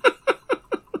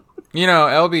 Yeah.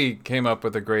 Elby came up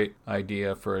with a great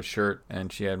idea for a shirt,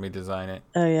 and she had me design it.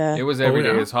 Oh, yeah. It was every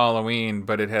day as Halloween,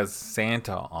 but it has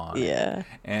Santa on it. Yeah.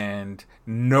 And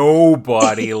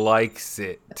nobody likes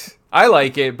it. I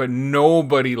like it, but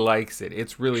nobody likes it.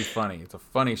 It's really funny. It's a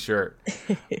funny shirt.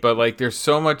 But, like, there's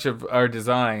so much of our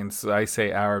designs. I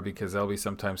say our because Elby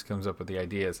sometimes comes up with the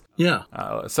ideas. Yeah.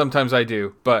 Sometimes I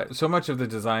do. But so much of the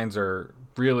designs are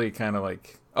really kind of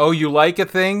like... Oh, you like a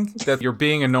thing that you're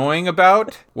being annoying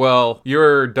about? Well,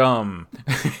 you're dumb.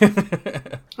 I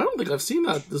don't think I've seen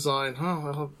that design.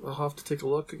 I'll have to take a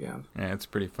look again. Yeah, it's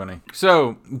pretty funny.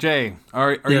 So, Jay,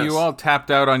 are you all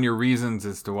tapped out on your reasons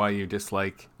as to why you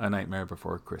dislike A Nightmare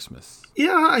Before Christmas?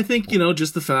 Yeah, I think,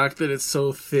 just the fact that it's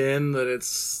so thin, that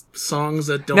it's songs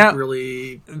that don't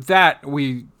really... That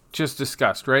we... just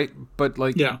discussed, right? But,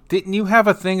 like, didn't you have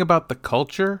a thing about the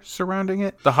culture surrounding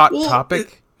it? The hot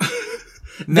topic?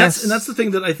 That's the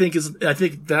thing that I think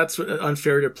that's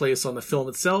unfair to place on the film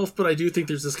itself, but I do think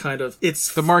there's this kind of,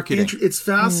 it's the marketing. It's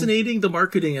fascinating, the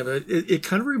marketing of it. It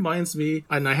kind of reminds me,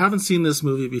 and I haven't seen this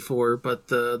movie before, but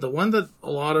the one that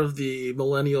a lot of the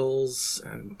millennials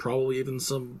and probably even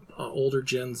some older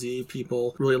Gen Z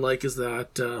people really like is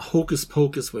that Hocus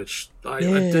Pocus, which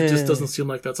it just doesn't seem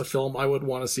like that's a film I would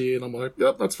want to see, and I'm like,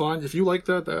 yep, that's fine. If you like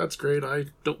that, that's great. I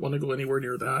don't want to go anywhere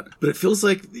near that. But it feels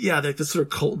like, like this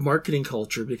sort of marketing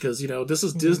culture, because, this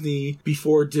is Disney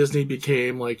before Disney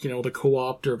became like, the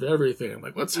co-opter of everything.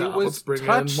 Like, let's bring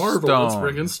in Marvel, let's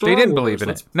bring in Star Wars. They didn't believe in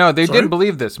it. No, they didn't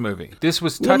believe this movie. This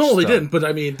was Touchstone. Well, no, they didn't. But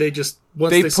I mean, they just,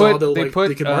 once they saw they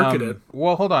could market it.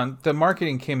 Well, hold on. The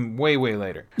marketing came way, way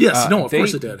later. Yes, of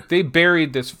course it did. They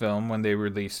buried this film when they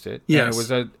released it. Yes.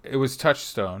 And it was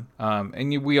Touchstone.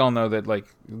 And we all know that, like,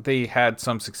 they had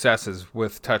some successes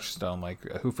with Touchstone, like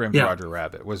Who Framed Roger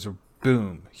Rabbit was a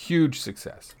boom, huge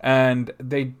success. And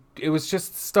it was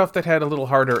just stuff that had a little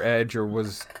harder edge or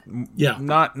was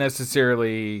not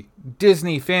necessarily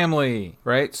Disney family,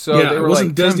 right? So they were, it wasn't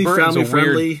like, Disney family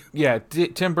friendly.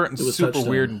 Tim Burton's super Touchstone.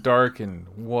 Weird and dark, and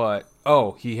what?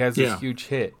 Oh, he has this huge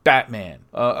hit, Batman.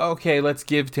 Okay, let's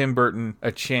give Tim Burton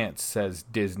a chance, says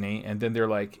Disney. And then they're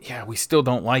like, yeah, we still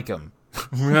don't like him.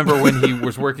 Remember when he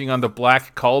was working on The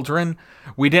Black Cauldron?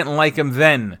 We didn't like him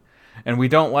then, and we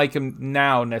don't like him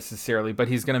now necessarily, but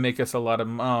he's going to make us a lot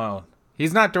of...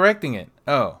 he's not directing it.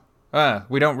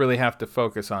 We don't really have to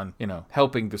focus on,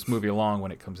 helping this movie along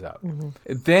when it comes out.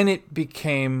 Mm-hmm. Then it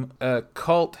became a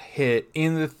cult hit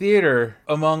in the theater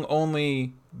among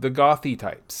only the gothy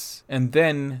types. And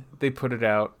then they put it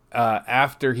out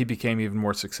after he became even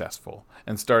more successful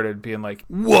and started being like,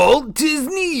 Walt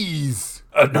Disney's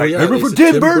A Nightmare Before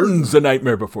Tim Burton's A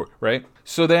Nightmare Before, right?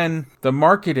 So then the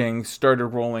marketing started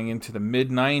rolling into the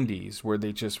mid-90s where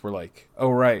they just were like,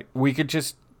 oh, right, we could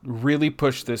just really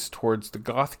push this towards the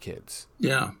goth kids.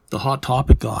 Yeah, the Hot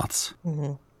Topic goths.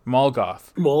 Mm-hmm. Mall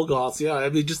goths, yeah. I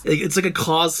mean, just it's like a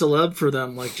cause celeb for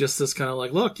them. Like, just this kind of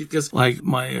like, look, because like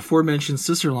my aforementioned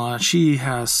sister-in-law, she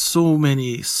has so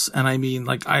many, and I mean,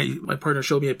 like my partner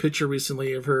showed me a picture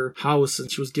recently of her house,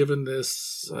 and she was given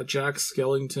this Jack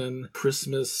Skellington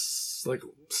Christmas like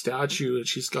statue that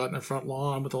she's got in the front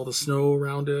lawn with all the snow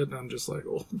around it, and I'm just like,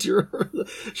 oh dear.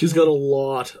 She's got a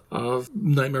lot of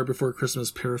Nightmare Before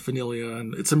Christmas paraphernalia,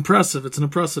 and it's impressive. It's an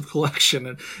impressive collection,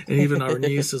 and even our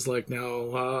niece is like now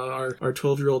our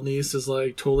 12-year-old niece is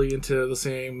like totally into the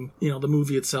same, the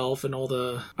movie itself and all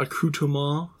the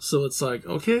accoutrement. So it's like,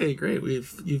 okay, great,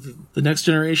 the next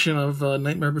generation of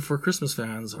Nightmare Before Christmas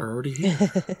fans are already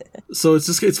here. So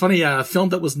it's funny, a film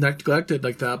that was neglected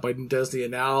like that by Disney,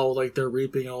 and now like they're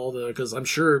reaping all because I'm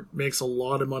sure it makes a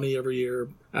lot of money every year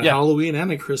at Halloween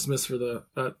and at Christmas for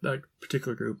that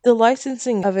particular group. The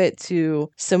licensing of it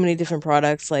to so many different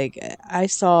products, like I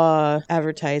saw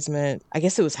advertisement, I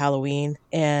guess it was Halloween,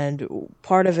 and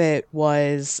part of it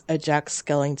was a Jack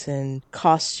Skellington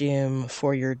costume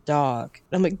for your dog.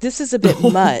 I'm like, this is a bit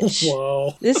much.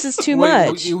 Wow. This is too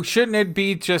much. Shouldn't it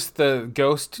be just the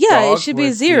ghost dog? Yeah, it should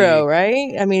be zero,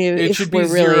 right? I mean, it should be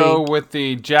zero with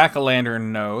the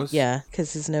jack-o'-lantern nose. Yeah,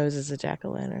 because his nose is a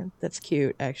jack-o'-lantern. That's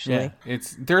cute, actually. Yeah,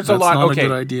 there's a lot. Not a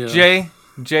good idea.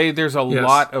 Jay, there's a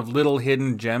lot of little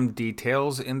hidden gem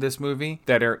details in this movie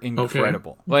that are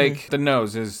incredible. Okay. Like, the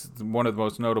nose is one of the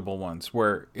most notable ones,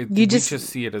 where you just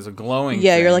see it as a glowing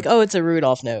thing. You're like, oh, it's a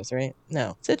Rudolph nose, right?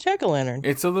 No, it's a jack-o'-lantern.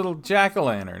 It's a little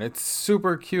jack-o'-lantern. It's a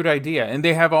super cute idea. And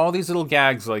they have all these little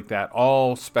gags like that,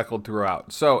 all speckled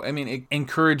throughout. So, I mean, it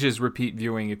encourages repeat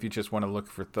viewing if you just want to look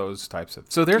for those types of...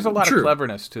 So there's a lot of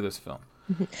cleverness to this film.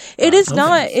 It is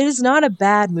not a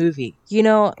bad movie, like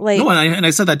no, and I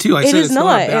said that too. I said it's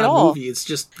not a bad movie. It's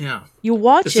just you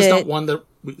watch it's just not one that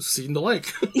we seem to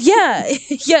like. yeah,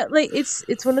 like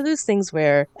it's one of those things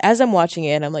where as I'm watching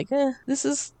it, I'm like, this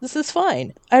is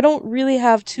fine. I don't really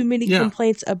have too many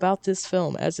complaints about this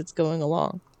film as it's going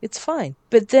along. It's fine.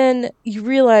 But then you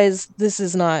realize this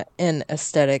is not an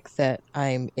aesthetic that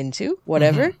I'm into,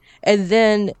 whatever. Mm-hmm. And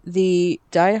then the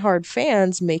diehard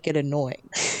fans make it annoying.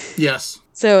 Yes.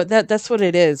 So that's what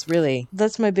it is, really.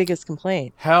 That's my biggest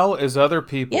complaint. Hell is other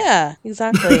people. Yeah,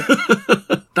 exactly.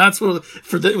 That's what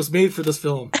it was made for this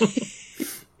film.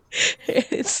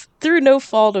 It's through no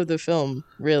fault of the film,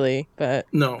 really, but...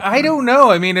 No. I don't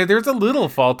know. I mean, there's a little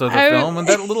fault of the film, and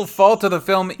that little fault of the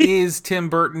film is Tim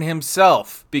Burton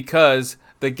himself, because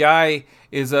the guy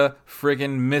is a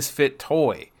friggin' misfit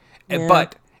toy. Yeah.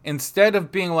 But instead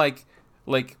of being like,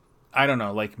 I don't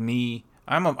know, like me...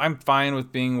 I'm fine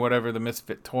with being whatever the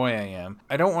misfit toy I am.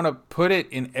 I don't want to put it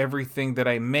in everything that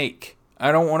I make.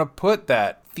 I don't want to put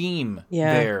that theme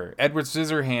Yeah. there. Edward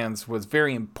Scissorhands was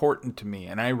very important to me,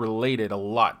 and I related a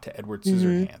lot to Edward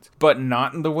Scissorhands, but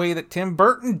not in the way that Tim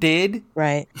Burton did.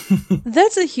 Right.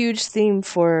 That's a huge theme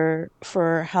for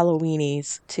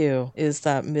Halloweenies too, is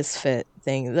that misfit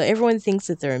thing. Everyone thinks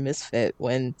that they're a misfit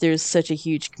when there's such a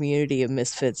huge community of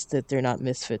misfits that they're not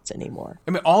misfits anymore.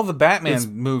 I mean, all the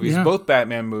Batman movies, yeah. both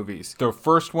Batman movies, the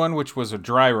first one, which was a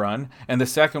dry run, and the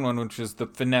second one, which is the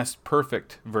finesse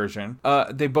perfect version,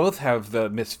 they both have the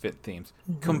misfit themes.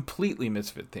 Completely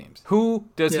misfit themes. Who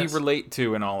does he relate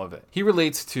to in all of it? He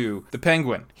relates to the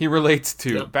Penguin. He relates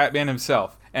to Batman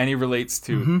himself. And he relates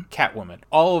to Catwoman.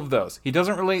 All of those. He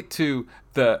doesn't relate to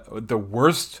the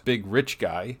worst big rich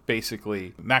guy,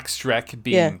 basically Max Schreck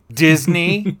being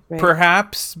Disney,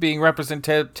 perhaps being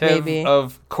representative Maybe.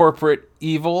 of corporate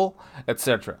evil,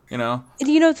 etc. You know, And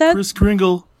you know that Kris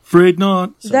Kringle, afraid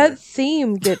not. that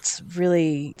theme gets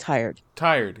really tired.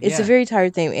 It's a very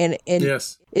tired theme, and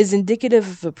Yes. is indicative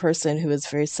of a person who is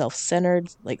very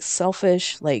self-centered, like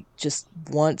selfish, like just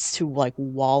wants to like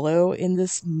wallow in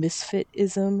this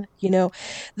misfitism. You know,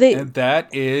 and that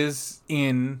is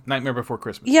in Nightmare Before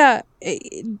Christmas. Yeah,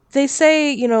 they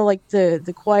say, you know, like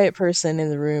the quiet person in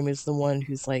the room is the one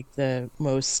who's like the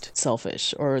most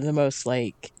selfish or the most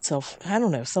like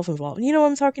self-involved. You know what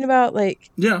I'm talking about?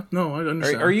 Like, yeah, no, I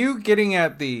understand. Are you getting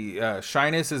at the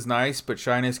shyness is nice, but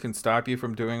shyness can stop you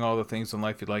from doing all the things in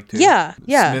life you'd like to? Yeah.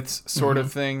 Smith's sort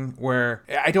of thing, where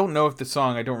I don't know if the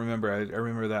song, I don't remember. I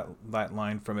remember that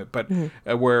line from it, but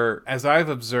where, as I've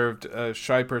observed, a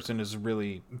shy person is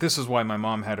really. This is why my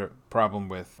mom had a problem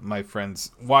with my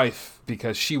friend's wife,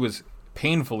 because she was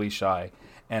painfully shy.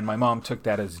 And my mom took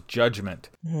that as judgment.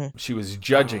 She was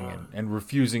judging and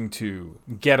refusing to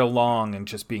get along and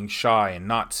just being shy and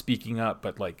not speaking up,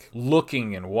 but like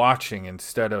looking and watching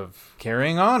instead of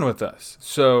carrying on with us.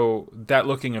 So that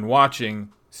looking and watching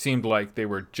seemed like they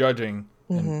were judging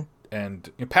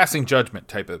and passing judgment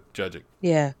type of judging.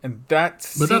 Yeah. And that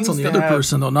But that's on the other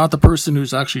person though, not the person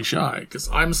who's actually shy. Because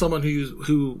I'm someone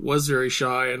who was very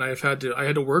shy, and I had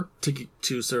to work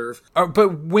to serve.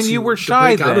 But when you were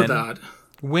shy, break out of that.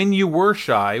 When you were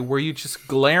shy, were you just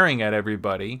glaring at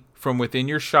everybody from within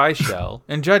your shy shell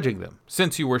and judging them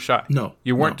since you were shy? No.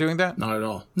 You weren't doing that? Not at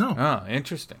all. No. Oh,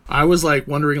 interesting. I was like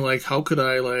wondering like how could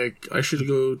I should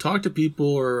go talk to people,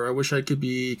 or I wish I could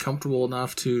be comfortable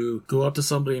enough to go up to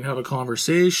somebody and have a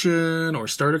conversation or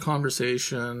start a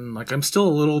conversation. Like I'm still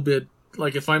a little bit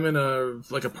like if I'm in a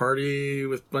party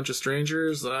with a bunch of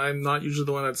strangers, I'm not usually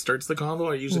the one that starts the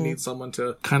convo. I usually need someone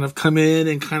to kind of come in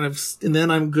and and then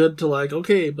I'm good to like,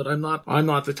 okay, but I'm not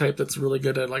the type that's really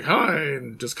good at like, hi,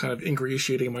 and just kind of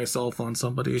ingratiating myself on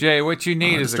somebody. Jay, what you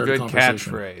need is a good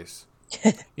catchphrase.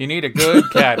 You need a good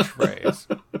catchphrase.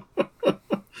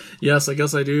 Yes, I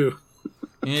guess I do.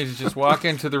 You need to just walk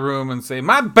into the room and say,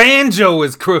 my banjo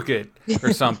is crooked,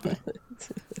 or something.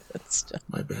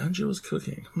 My banjo is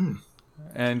cooking.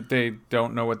 And they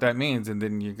don't know what that means, and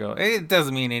then you go, hey, it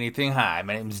doesn't mean anything. Hi,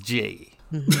 my name's Jay.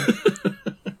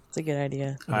 It's a good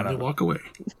idea. And they walk away.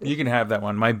 You can have that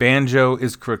one. My banjo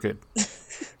is crooked.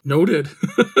 Noted.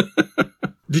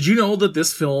 Did you know that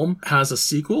this film has a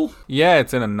sequel? Yeah,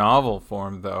 it's in a novel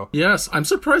form, though. Yes, I'm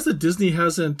surprised that Disney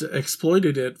hasn't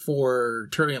exploited it for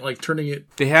turning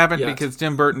it. They haven't yet. Because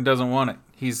Tim Burton doesn't want it.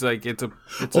 He's like, it's a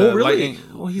really?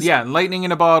 lightning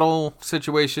in a bottle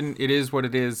situation. It is what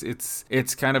it is.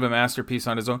 It's kind of a masterpiece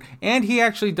on his own. And he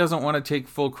actually doesn't want to take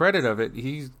full credit of it.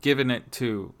 He's given it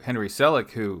to Henry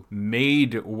Selick, who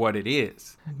made what it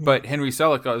is. But Henry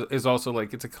Selick is also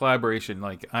like, it's a collaboration.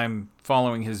 Like, I'm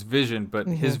following his vision, but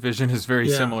his vision is very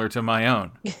similar to my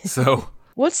own. So...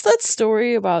 What's that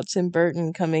story about Tim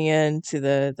Burton coming in to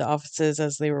the offices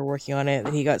as they were working on it,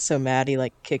 that he got so mad he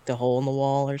like kicked a hole in the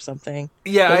wall or something?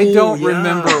 Yeah, I don't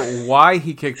remember why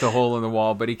he kicked a hole in the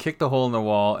wall, but he kicked a hole in the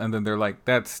wall, and then they're like,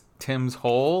 that's Tim's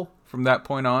hole from that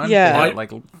point on? Yeah.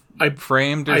 I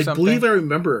framed or something? I believe I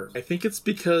remember. I think it's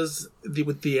because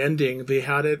with the ending, they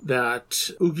had it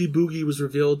that Oogie Boogie was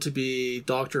revealed to be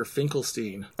Dr.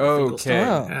 Finkelstein. Okay.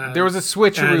 And, there was a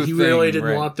switcheroo and he really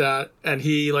didn't want that. And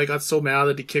he like got so mad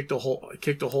that he kicked a hole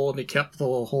and he kept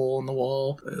the hole in the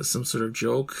wall as some sort of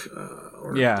joke.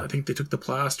 I think they took the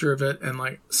plaster of it. And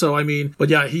like, so I mean, but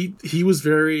yeah, he was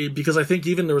very, because I think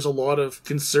even there was a lot of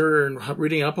concern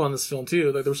reading up on this film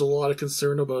too. Like there was a lot of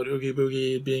concern about Oogie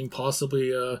Boogie being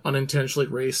possibly unintentionally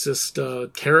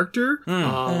racist character.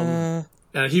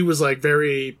 And he was like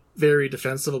very, very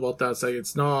defensive about that, saying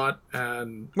it's not.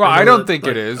 And I don't think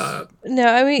it is. No,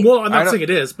 I mean, well, I'm not saying it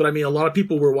is, but I mean, a lot of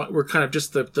people were kind of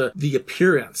just the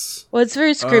appearance. Well, it's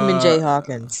very Screaming Jay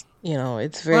Hawkins.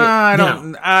 It's very.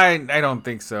 I don't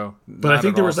think so. But I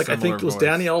think there was I think it was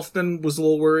Danny Elfman was a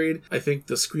little worried. I think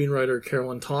the screenwriter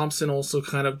Carolyn Thompson also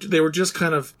they were just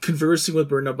kind of conversing with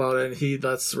Burton about it,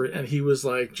 and he was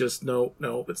like, just no,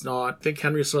 it's not. I think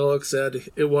Henry Selick said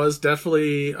it was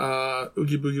definitely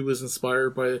Oogie Boogie was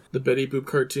inspired by the Betty Boop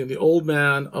cartoon, The Old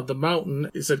Man of the Mountain.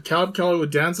 He said Cab Calloway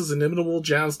would dance his inimitable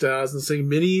jazz staz and sing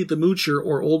Minnie the Moocher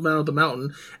or Old Man of the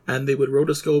Mountain, and they would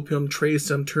rotoscope him, trace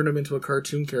him, turn him into a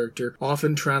cartoon character,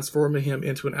 often transforming him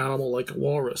into an animal like a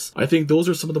walrus. I think those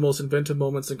are some of the most inventive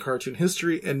moments in cartoon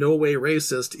history, in no way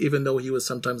racist, even though he was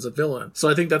sometimes a villain. So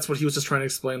I think that's what he was just trying to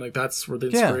explain, like that's where the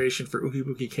inspiration for Oogie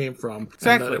Boogie came from.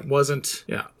 Exactly. And that it wasn't,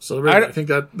 So really, I think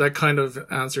that kind of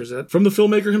answers it. From the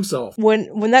filmmaker himself.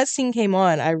 When that scene came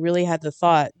on, I really had the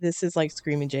thought, this is like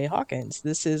Screaming Jay Hawkins.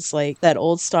 This is like that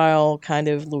old style kind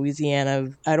of Louisiana,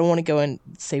 I don't want to go and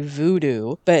say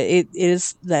voodoo, but it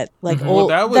is that like old,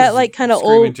 that like kind of old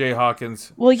Screaming Jay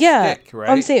Hawkins. Well, yeah, stick, right?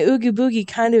 I'm saying Oogie Boogie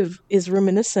kind of is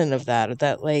reminiscent of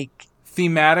that like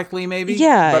thematically, maybe.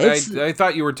 Yeah, but I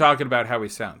thought you were talking about how he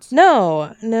sounds.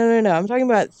 No. I'm talking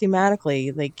about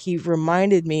thematically. Like he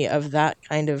reminded me of that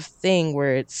kind of thing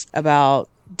where it's about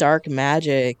dark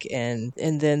magic and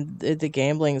then the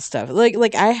gambling stuff.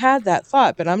 Like I had that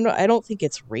thought, but I don't think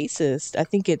it's racist. I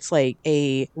think it's like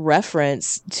a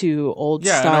reference to old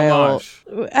style.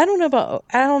 I don't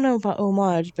know about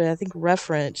homage, but I think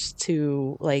reference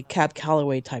to like Cab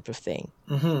Calloway type of thing.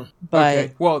 Mm-hmm. But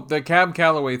okay. Well, the Cab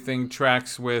Calloway thing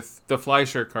tracks with the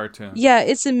Fleischer cartoon. Yeah,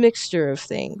 it's a mixture of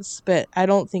things, but I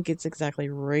don't think it's exactly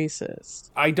racist.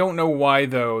 I don't know why,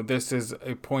 though, this is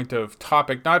a point of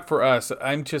topic, not for us,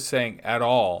 I'm just saying at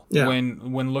all,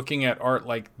 when looking at art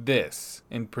like this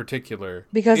in particular.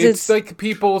 Because it's like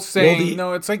people saying,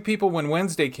 it's like people when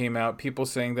Wednesday came out, people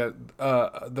saying that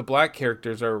the black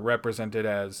characters are represented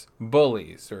as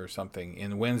bullies or something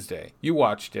in Wednesday. You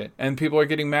watched it, and people are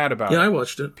getting mad about it. I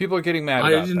watched it. People are getting mad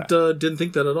about that. I didn't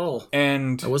think that at all.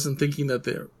 And I wasn't thinking that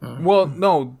they're... well,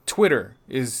 no, Twitter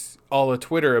is all a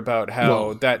Twitter about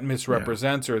how that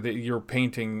misrepresents or that you're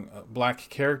painting black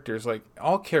characters. Like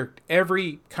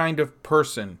every kind of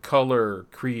person, color,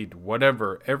 creed,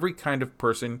 whatever, every kind of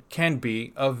person can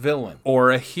be a villain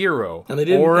or a hero and they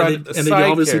didn't, or and they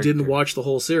obviously didn't watch the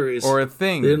whole series. Or a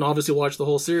thing. They didn't obviously watch the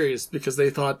whole series because they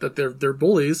thought that they're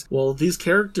bullies. Well, these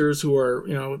characters who are,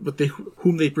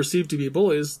 whom they perceive to be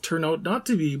bullies turn out not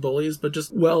to be bullies, but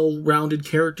just well-rounded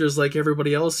characters like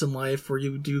everybody else in life where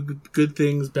you do good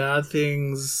things, bad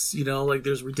things, like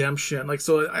there's redemption. Like,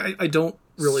 so I don't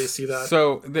really see that.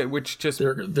 So, which just...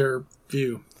 Their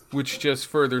view. Which just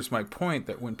furthers my point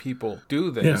that when people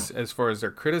do this, as far as their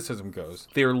criticism goes,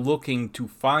 they're looking to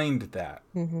find that.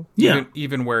 Mm-hmm.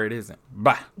 Even where it isn't.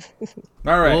 Bah.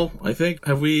 All right. Well, I think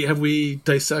have we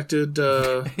dissected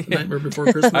Nightmare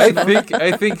Before Christmas?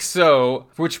 I think so.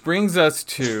 Which brings us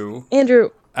to Andrew,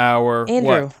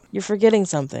 what? You're forgetting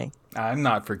something. I'm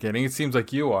not forgetting. It seems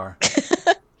like you are.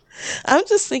 I'm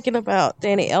just thinking about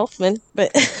Danny Elfman,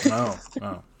 but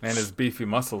oh, and his beefy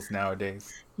muscles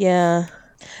nowadays. Yeah.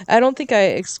 I don't think I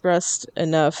expressed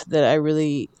enough that I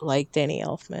really like Danny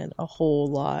Elfman a whole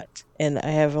lot, and I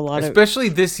have a lot especially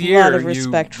this year. Lot of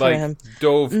respect for him.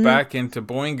 Dove back into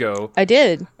Boingo. I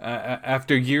did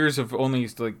after years of only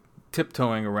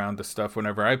tiptoeing around the stuff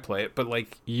whenever I play it, but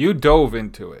you dove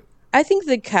into it. I think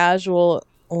the casual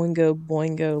Oingo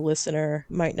Boingo listener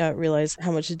might not realize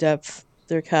how much depth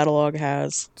their catalog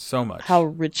has. So much. How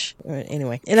rich.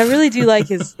 Anyway. And I really do like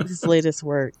his latest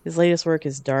work. His latest work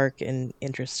is dark and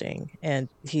interesting. And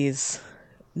he's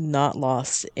not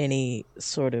lost any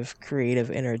sort of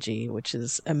creative energy, which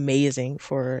is amazing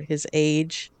for his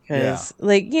age. Because, a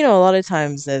lot of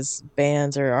times as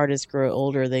bands or artists grow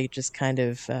older, they just kind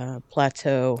of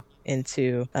plateau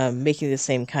into making the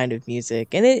same kind of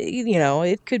music. And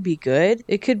it could be good.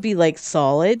 It could be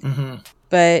solid. Mm-hmm.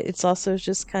 But it's also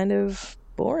just kind of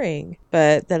boring.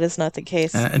 But that is not the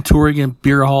case. And touring in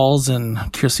beer halls and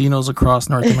casinos across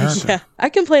North America. Yeah. I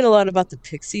complain a lot about the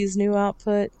Pixies' new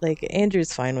output.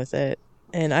 Andrew's fine with it.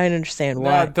 And I understand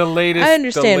why. The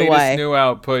latest new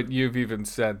output, you've even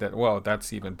said that,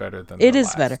 that's even better than it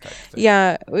is better.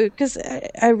 Yeah, because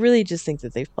I really just think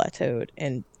that they've plateaued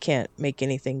and can't make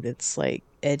anything that's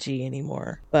edgy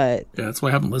anymore. But yeah, that's why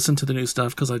I haven't listened to the new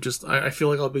stuff, because I feel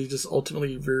like I'll be just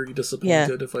ultimately very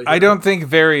disappointed if I don't think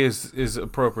very is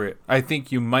appropriate. I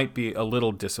think you might be a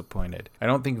little disappointed. I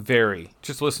don't think very.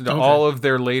 Just listen to all of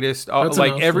their latest,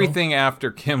 everything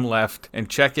after Kim left, and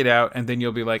check it out, and then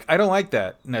you'll be like, I don't like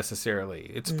that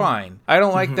necessarily. It's fine. I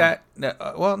don't like that.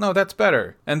 Well, no, that's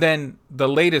better. And then the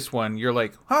latest one, you're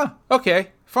like, okay,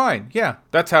 fine. Yeah,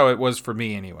 that's how it was for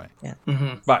me anyway. Yeah.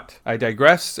 But I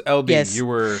digress. LB, Yes. you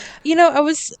were... I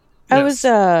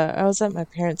was at my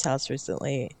parents' house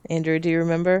recently. Andrew, do you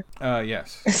remember?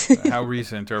 Yes. How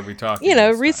recent are we talking? this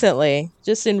time? Recently,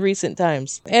 just in recent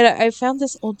times. And I found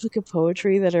this old book of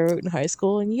poetry that I wrote in high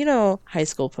school. And high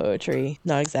school poetry,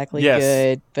 not exactly Yes.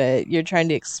 good, but you're trying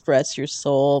to express your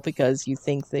soul because you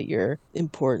think that you're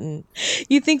important.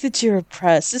 You think that you're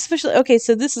oppressed, especially, okay,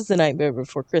 so this is The Nightmare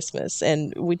Before Christmas.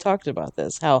 And we talked about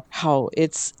this, how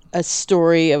it's a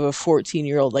story of a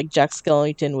 14-year-old. Like, Jack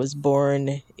Skellington was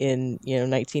born in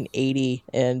 1980,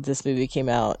 and this movie came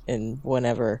out in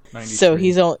whenever. 93. So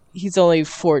he's only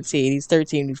 14. He's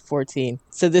 13, he's 14.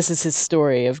 So this is his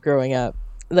story of growing up.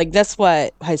 Like, that's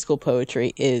what high school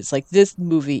poetry is. Like, this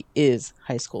movie is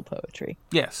high school poetry.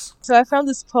 Yes. So I found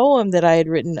this poem that I had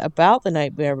written about The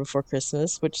Nightmare Before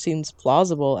Christmas, which seems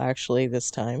plausible actually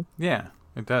this time. Yeah,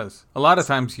 it does. A lot of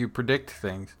times you predict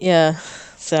things. Yeah.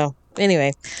 So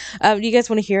anyway, do you guys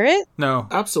want to hear it? No.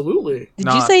 Absolutely.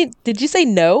 Did you say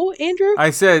no, Andrew?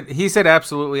 He said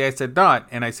absolutely, I said not,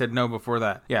 and I said no before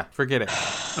that. Yeah, forget it.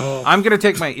 I'm going to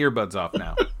take my earbuds off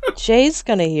now. Jay's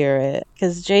gonna hear it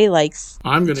because Jay likes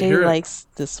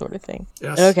this sort of thing.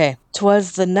 Yes. Okay.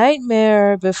 'Twas the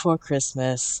nightmare before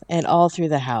Christmas, and all through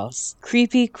the house,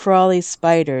 creepy, crawly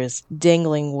spiders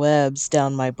dangling webs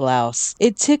down my blouse.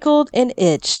 It tickled and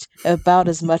itched about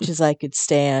as much as I could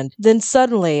stand. Then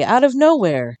suddenly, out of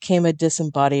nowhere, came a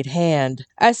disembodied hand.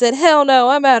 I said, "Hell no,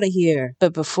 I'm out of here."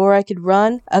 But before I could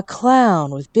run, a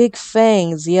clown with big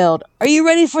fangs yelled, "Are you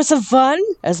ready for some fun?"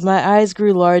 As my eyes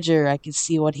grew larger, I could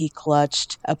see what he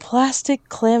clutched. A plastic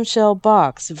clamshell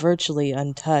box, virtually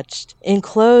untouched.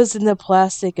 Enclosed in the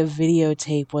plastic, a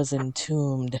videotape was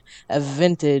entombed. A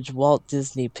vintage Walt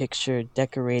Disney picture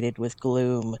decorated with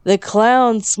gloom. The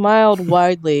clown smiled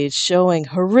widely, showing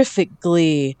horrific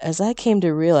glee, as I came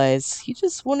to realize he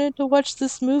just wanted to watch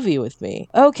this movie with me.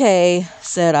 "Okay,"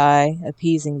 said I,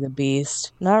 appeasing the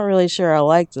beast. "Not really sure I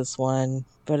like this one,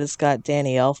 but it's got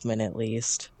Danny Elfman at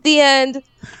least." The end.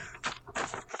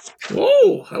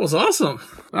 Whoa, that was awesome.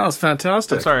 That was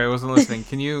fantastic. I'm sorry, I wasn't listening.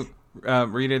 Can you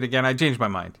read it again? I changed my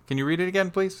mind. Can you read it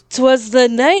again, please? "'Twas the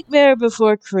nightmare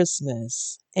before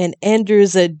Christmas, and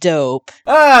Andrew's a dope."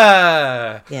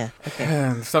 Ah! Yeah,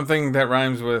 okay. Something that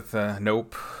rhymes with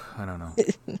nope. I don't know.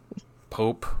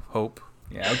 Pope, hope.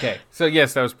 Yeah, okay. So,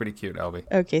 yes, that was pretty cute, Albie.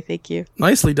 Okay, thank you.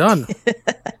 Nicely done.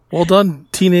 Well done,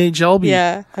 teenage Albie.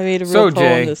 Yeah, I made a real poem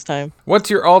Jay, this time. What's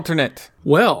your alternate?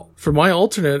 Well, for my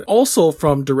alternate, also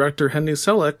from director Henry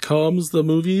Selick, comes the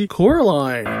movie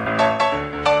Coraline.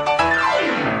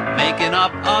 Making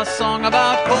up a song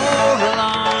about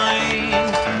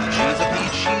Coraline. She's a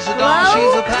peach, she's a doll,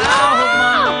 she's a pal of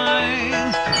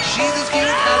mine. She's as cute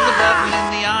as a button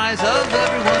in the eyes of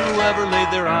everyone who ever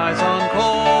laid their eyes on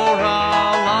Coraline.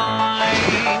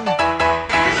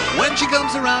 When she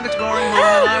comes around exploring home,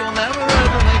 and I will never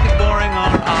ever make it boring.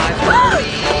 Our eyes will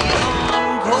be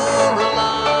on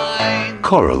Coraline.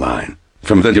 Coraline,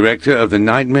 from the director of The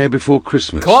Nightmare Before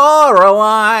Christmas.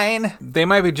 Coraline! They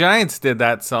Might Be Giants did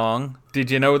that song. Did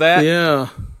you know that? Yeah.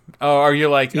 Oh, are you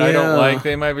like, I don't Yeah. like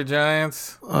They Might Be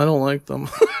Giants? I don't like them.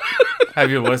 Have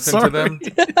you listened to them?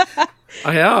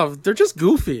 I have. They're just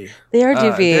goofy. They are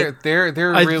goofy. They're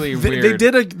really weird.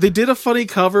 They did a funny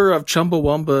cover of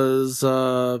Chumbawamba's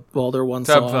their one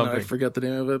Tub song. Thumping. I forget the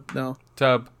name of it now.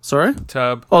 Tub. Sorry?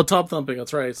 Tub. Oh, Tub Thumping,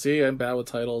 that's right. See, I'm bad with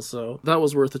titles, so that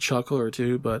was worth a chuckle or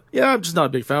two, but yeah, I'm just not a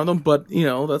big fan of them, but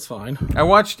that's fine. I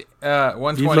watched Vive la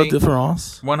 120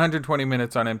 différence. 120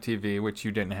 minutes on MTV, which you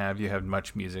didn't have. You had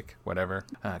Much Music, whatever.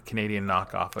 Canadian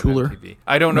knockoff of Cooler. MTV.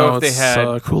 I don't know if they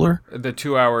had Cooler. the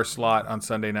 2-hour slot on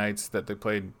Sunday nights that they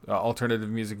played alternative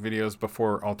music videos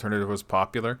before alternative was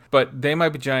popular. But They Might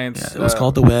Be Giants. Yeah, it was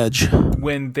called The Wedge.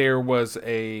 When there was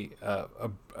a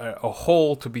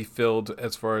hole to be filled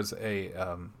as far as a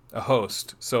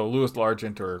host. So Louis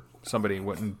Largent or somebody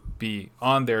wouldn't be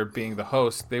on there being the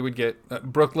host. They would get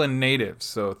Brooklyn natives.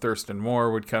 So Thurston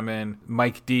Moore would come in.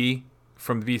 Mike D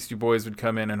from the Beastie Boys would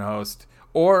come in and host.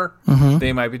 Or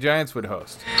They Might Be Giants would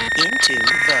host. Into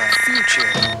the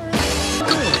future.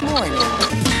 Good morning.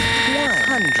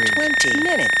 120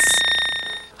 minutes.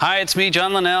 Hi, it's me,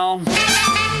 John Linnell,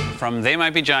 from They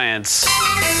Might Be Giants,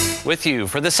 with you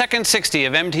for the second 60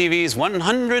 of MTV's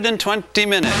 120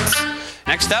 Minutes.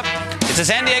 Next up, it's a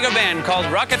San Diego band called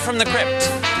Rocket from the Crypt.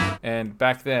 And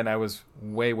back then, I was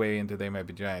way into They Might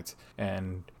Be Giants.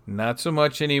 And not so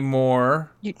much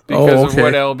anymore because of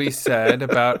what LB said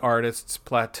about artists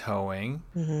plateauing.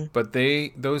 Mm-hmm. But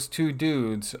those two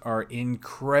dudes are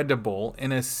incredible,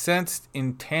 in a sense,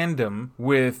 in tandem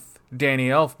with Danny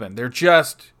Elfman. They're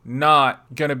just not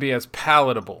going to be as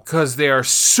palatable because they are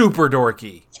super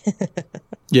dorky.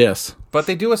 Yes. But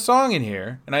they do a song in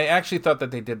here, and I actually thought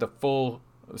that they did the full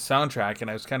soundtrack, and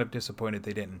I was kind of disappointed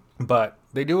they didn't. But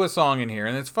they do a song in here,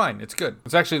 and it's fine. It's good.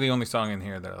 It's actually the only song in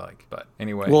here that I like. But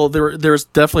anyway. Well, there's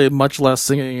definitely much less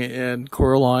singing in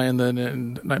Coraline than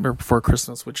in Nightmare Before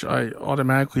Christmas, which I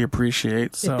automatically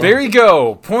appreciate. So there you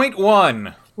go. Point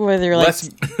one. Were there like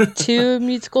 2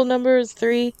 musical numbers?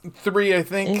 3? 3, I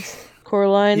think.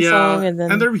 Coraline song, and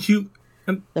then they're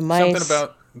the mice. Something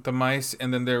about the mice,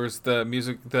 and then there was the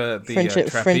music, the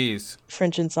trapeze.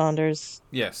 French and Saunders.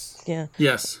 Yes. Yeah.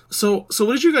 Yes. So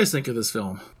what did you guys think of this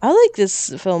film? I like this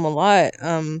film a lot.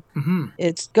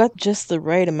 It's got just the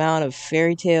right amount of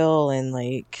fairy tale and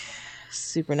like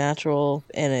supernatural,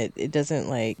 and it doesn't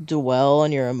like dwell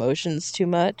on your emotions too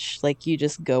much. Like you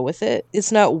just go with it.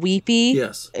 It's not weepy.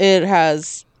 Yes. It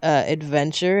has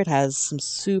adventure. It has some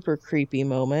super creepy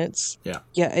moments. Yeah.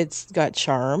 Yeah, it's got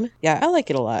charm. Yeah, I like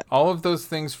it a lot. All of those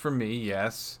things for me,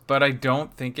 yes. But I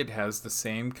don't think it has the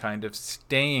same kind of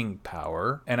staying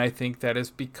power. And I think that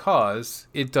is because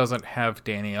it doesn't have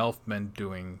Danny Elfman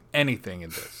doing anything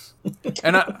in this.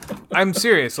 And I'm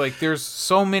serious. Like, there's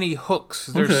so many hooks.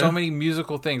 There's so many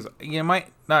musical things. You might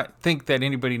not think that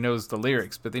anybody knows the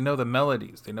lyrics, but they know the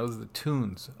melodies. They know the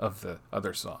tunes of the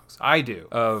other songs. I do,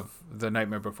 of The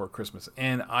Nightmare Before Christmas.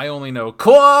 And I only know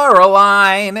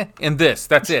Coraline in this.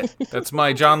 That's it. That's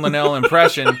my John Linnell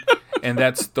impression. And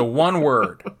that's the one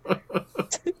word.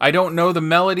 I don't know the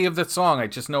melody of the song. I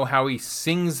just know how he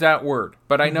sings that word.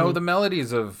 But I know the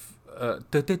melodies of... I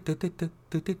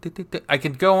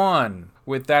could go on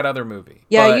with that other movie.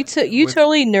 Yeah, you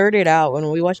totally nerded out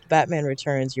when we watched Batman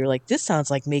Returns. You're like, this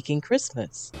sounds like Making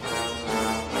Christmas.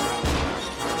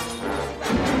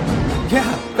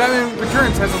 Yeah, Batman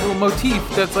Returns has a little motif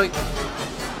that's like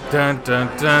dun dun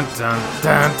dun dun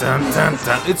dun dun dun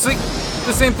dun. It's like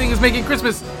the same thing as Making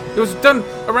Christmas. It was done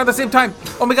around the same time.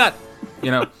 Oh my god.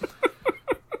 You know.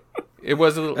 It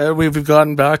was a little... And we've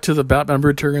gotten back to the Batman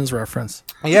Returns reference.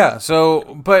 Yeah,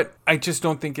 so, but I just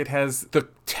don't think it has the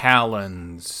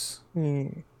talons.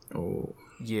 Oh.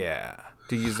 Yeah,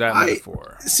 to use that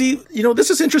metaphor. See,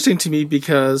 this is interesting to me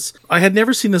because I had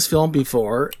never seen this film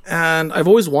before, and I've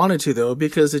always wanted to, though,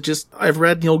 because I've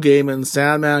read Neil Gaiman's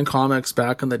Sandman comics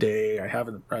back in the day. I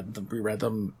haven't reread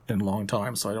them in a long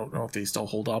time, so I don't know if they still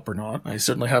hold up or not. I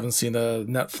certainly haven't seen the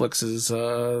Netflix's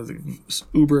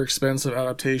uber expensive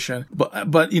adaptation, but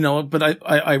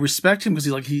I respect him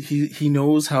because he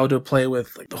knows how to play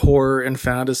with like horror and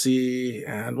fantasy,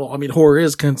 and horror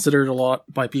is considered a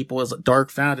lot by people as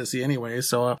dark fantasy anyway.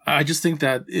 So I just think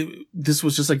that this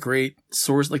was just a great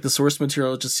source. Like the source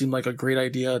material just seemed like a great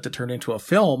idea to turn into a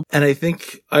film. And I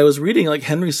think I was reading like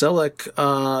Henry Selick,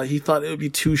 he thought it would be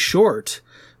too short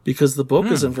because the book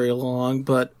isn't very long,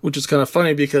 but which is kind of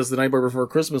funny because The Nightmare Before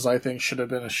Christmas, I think, should have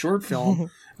been a short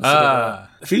film instead of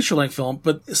a feature-length film.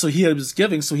 But so he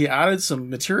added some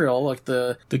material like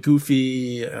the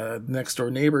goofy next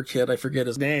door neighbor kid, I forget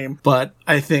his name. But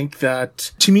I think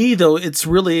that to me though, it's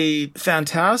really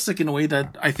fantastic in a way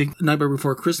that I think Nightmare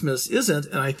Before Christmas isn't.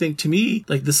 And I think to me,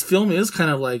 like this film is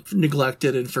kind of like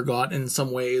neglected and forgotten in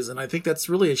some ways. And I think that's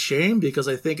really a shame because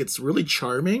I think it's really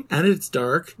charming and it's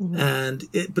dark and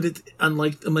but it's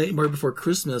unlike Nightmare Before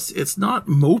Christmas, it's not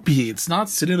mopey. It's not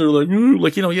sitting there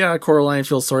like, Coraline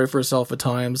feels sorry for herself at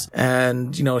times.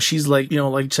 And, she's like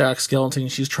Jack Skellington,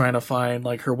 she's trying to find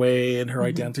like her way and her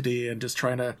identity and just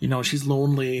trying to, she's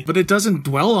lonely, but it doesn't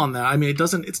dwell on that. I mean,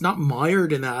 it's not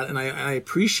mired in that. And I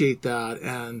appreciate that.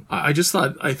 And I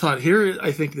thought here,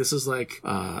 I think this is like,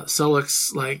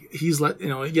 Selick's like,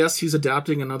 yes, he's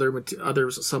adapting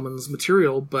someone's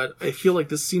material, but I feel like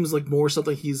this seems like more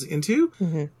something he's into.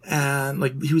 And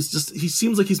like he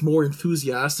seems like he's more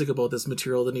enthusiastic about this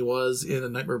material than he was in A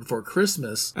Nightmare Before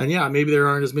Christmas. And yeah, maybe there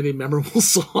aren't as many memorable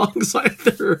songs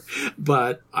either,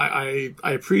 but I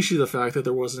appreciate the fact that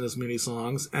there wasn't as many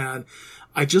songs, and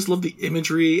I just love the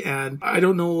imagery. And I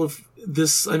don't know if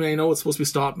I know it's supposed to be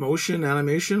stop motion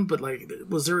animation, but like,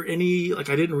 was there any,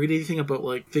 like, I didn't read anything about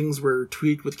like things were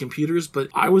tweaked with computers, but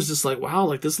I was just like, wow,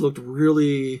 like this looked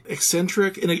really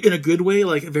eccentric in a good way.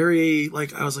 Like very,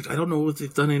 like, I was like, I don't know if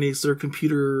they've done any sort of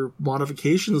computer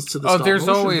modifications to the stop there's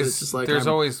motion.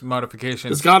 Always modifications.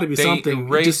 There's got to be something.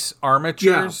 They erase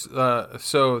armatures. Yeah.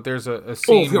 So there's a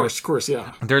scene. Oh, of course,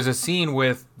 yeah. There's a scene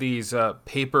with these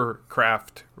paper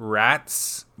craft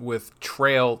rats with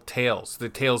trail tails, the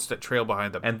tails that trail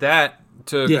behind them, and that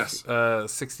took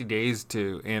 60 days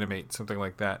to animate, something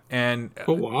like that. And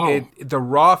oh wow, the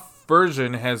raw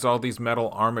version has all these metal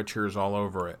armatures all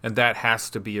over it, and that has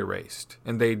to be erased.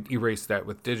 And they erase that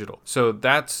with digital. So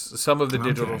that's some of the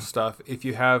digital stuff. If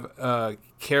you have a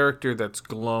character that's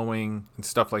glowing and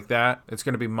stuff like that, it's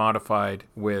going to be modified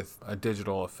with a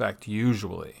digital effect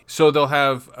usually. So they'll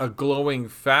have a glowing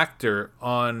factor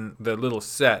on the little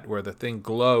set where the thing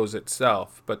glows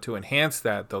itself, but to enhance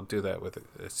that, they'll do that with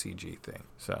a CG thing.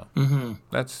 So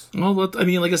that's... Well, I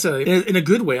mean, like I said, in a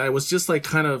good way, I was just like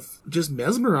kind of just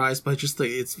mesmerized by just like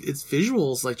its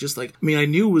visuals. Like, just like, I mean, I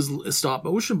knew it was a stop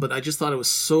motion, but I just thought it was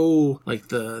so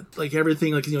like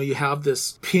everything, like, you know, you have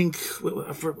this pink,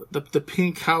 the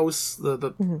pink house,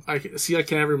 I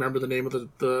can't ever remember the name of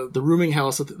the rooming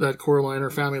house that Coraline and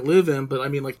her family live in, but I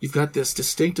mean, like, you've got this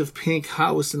distinctive pink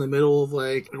house in the middle of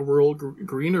like a world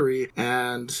greenery,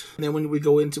 and then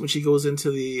when she goes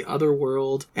into the other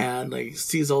world and like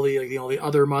sees all the, like, you know, the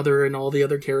other mother and all the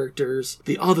other characters,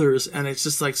 the others, and it's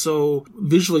just like so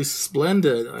visually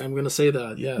splendid. I'm gonna say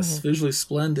that, yes, visually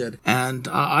splendid, and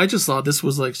I just thought this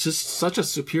was like just such a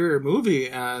superior movie,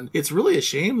 and it's really a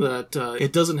shame that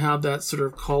it doesn't have that sort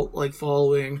of cult like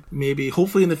following. Maybe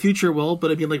hopefully in the future will,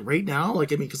 but I mean, like, right now,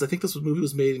 like, I mean, because I think this movie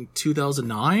was made in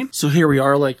 2009, so here we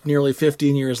are like nearly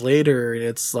 15 years later, and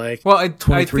it's like, well, I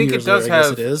 23 think years it does later, I guess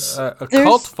have it is. a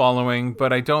cult following,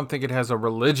 but I don't think it has a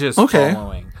religious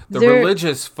following. The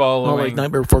religious following, like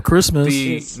Nightmare Before Christmas.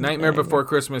 The Nightmare Before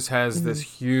Christmas has this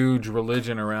huge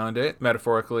religion around it,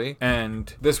 metaphorically,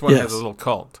 and this one has a little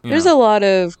cult. There's a lot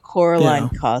of Coraline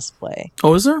cosplay.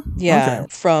 Oh, is there? Yeah, okay.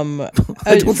 from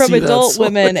adult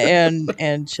women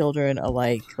and children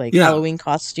alike, like Halloween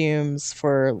costumes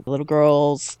for little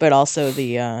girls, but also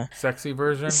the sexy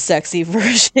version.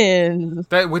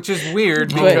 That, which is weird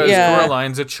because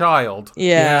Coraline's a child.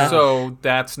 Yeah. So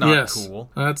that's not cool.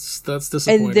 That's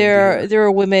disappointing. And there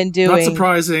are women doing, not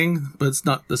surprising, but it's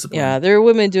not disappointing. Yeah, there are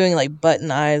women doing like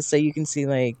button eyes, so you can see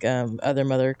like other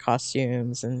mother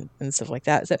costumes and stuff like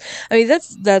that. So I mean,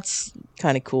 that's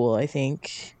kind of cool, I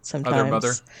think. Sometimes. Other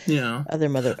mother. Yeah. Other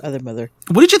mother.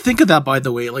 What did you think of that, by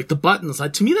the way? Like the buttons.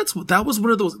 Like, to me, that was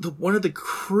one of the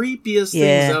creepiest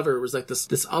things ever. It was like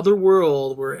this other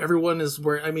world where everyone is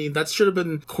wearing. I mean, that should have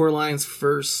been Coraline's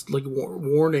first like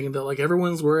warning that like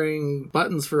everyone's wearing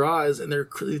buttons for eyes, and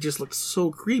they just look so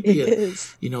creepy. It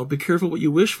is. You know, be careful what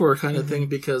you wish for, kind of thing.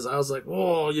 Because I was like,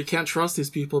 oh, you can't trust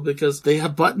these people because they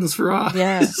have buttons for eyes.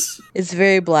 Yeah, it's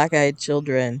very black-eyed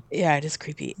children. Yeah, it is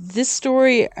creepy. This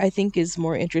story, I think, is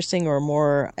more interesting or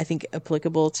more, I think,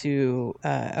 applicable to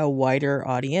a wider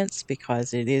audience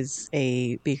because it is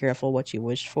a be careful what you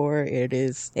wish for. It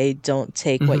is a don't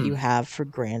take what you have for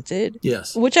granted.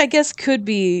 Yes. Which I guess could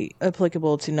be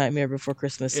applicable to Nightmare Before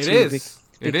Christmas too.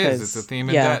 It is. It's a theme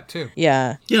in that too.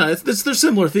 Yeah. Yeah, there's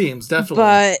similar themes, definitely.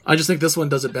 But I just think this one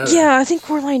does it better. Yeah, I think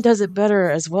Coraline does it better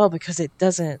as well because it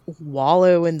doesn't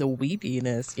wallow in the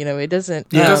weepiness. You know, it doesn't.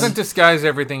 It doesn't disguise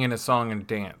everything in a song and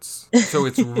dance. So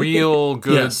it's real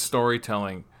good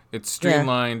storytelling. It's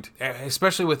streamlined,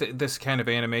 especially with this kind of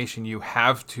animation. You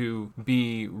have to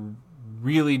be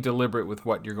really deliberate with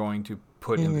what you're going to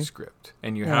put in the script,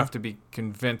 and you have to be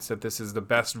convinced that this is the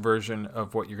best version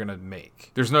of what you're going to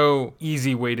make. There's no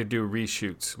easy way to do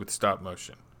reshoots with stop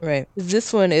motion. Right.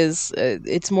 This one is,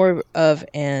 it's more of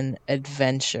an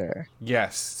adventure.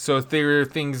 Yes. So there are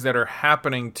things that are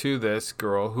happening to this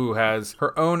girl who has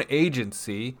her own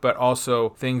agency, but also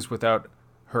things without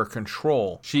her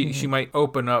control. She might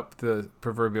open up the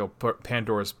proverbial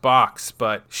Pandora's box,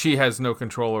 but she has no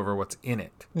control over what's in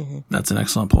it. That's an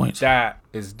excellent point. That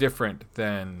is different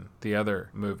than the other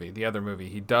movie. The other movie,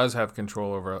 he does have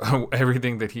control over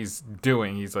everything that he's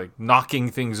doing. He's like knocking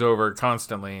things over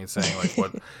constantly and saying like,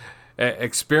 what,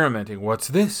 experimenting. What's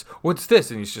this?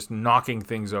 And he's just knocking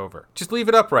things over. Just leave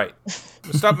it upright.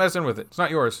 Stop messing with it. It's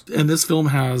not yours. And this film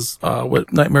has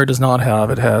what Nightmare does not have.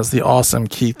 It has the awesome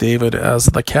Keith David as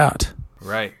the cat.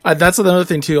 Right. That's another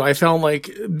thing too. I found like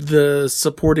the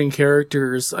supporting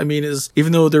characters, I mean, is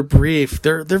even though they're brief,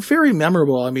 they're very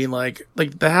memorable. I mean, like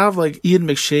they have like Ian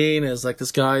McShane as like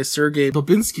this guy, Sergei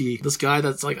Babinski, this guy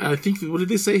that's like, I think, what did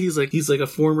they say? He's like a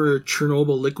former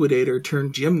Chernobyl liquidator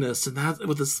turned gymnast, and that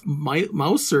with this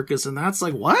mouse circus, and that's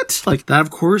like, what? Like that, of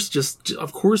course,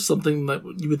 something that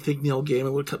you would think Neil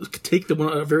Gaiman would take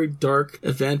a very dark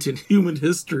event in human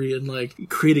history and like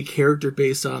create a character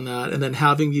based on that, and then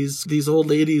having these old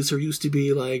ladies who used to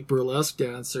be like burlesque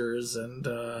dancers, and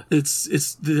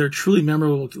they're truly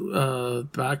memorable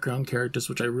background characters,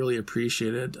 which I really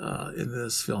appreciated in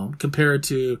this film compared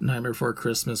to Nightmare Before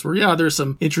Christmas, where there's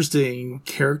some interesting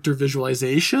character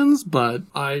visualizations, but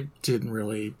I didn't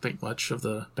really think much of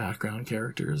the background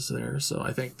characters there. So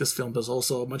I think this film does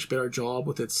also a much better job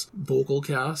with its vocal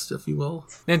cast, if you will.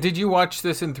 Now, did you watch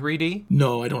this in 3D?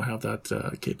 No, I don't have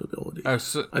that capability. I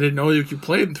didn't know you could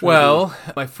play it in 3D. Well,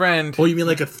 my friend... Oh, you mean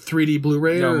like a 3D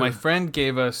Blu-ray? No, my friend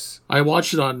gave us... I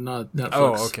watched it on Netflix.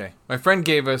 Oh, okay. My friend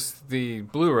gave us the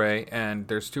Blu-ray, and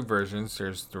there's two versions.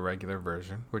 There's the regular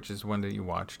version, which is one that you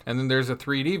watched. And then there's a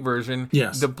 3D version.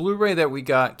 Yes. The Blu-ray that we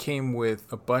got came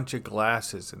with a bunch of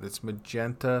glasses, and it's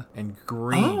magenta and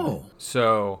green. Oh.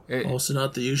 So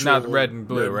not the usual... Not red and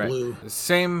blue, right? Blue.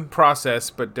 Same process,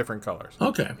 but different colors.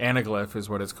 Okay. Anaglyph is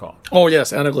what it's called. Oh,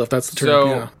 yes, Anaglyph. That's the term,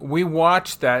 So we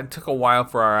watched that. It took a while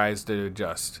for our eyes to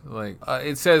adjust. Like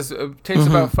it says, it takes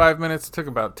about 5 minutes. It took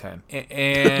about 10.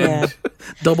 And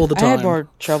double the time. I had more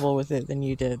trouble with it than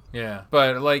you did. Yeah,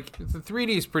 but like the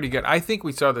 3D is pretty good. I think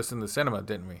we saw this in the cinema,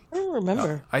 didn't we? I don't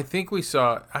remember. I think we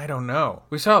saw. I don't know.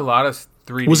 We saw a lot of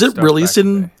 3D. Was it stuff released back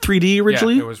in 3D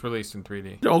originally? Yeah, it was released in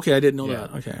 3D. Okay, I didn't know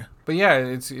that. Okay. But yeah,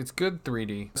 it's good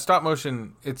 3D. Stop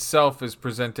motion itself is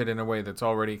presented in a way that's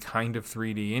already kind of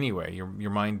 3D anyway. Your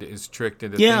mind is tricked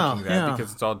into thinking that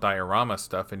because it's all diorama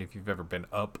stuff, and if you've ever been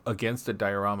up against a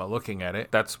diorama looking at it,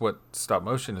 that's what stop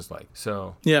motion is like.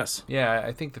 So yes. Yeah,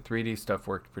 I think the 3D stuff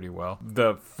worked pretty well.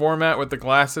 The format with the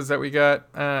glasses that we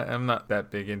got, I'm not that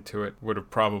big into it. Would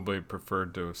have probably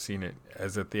preferred to have seen it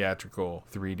as a theatrical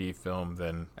 3D film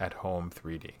than at home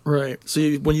 3D. Right.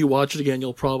 So when you watch it again,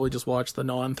 you'll probably just watch the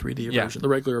non-3D version, the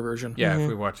regular version. Yeah, if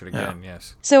we watch it again,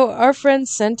 yes. So our friend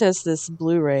sent us this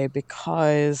Blu-ray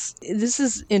because this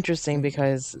is interesting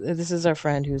because this is our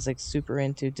friend who's like super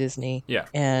into Disney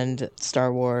and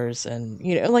Star Wars and,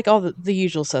 like all the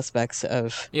usual suspects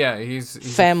of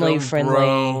he's family friendly.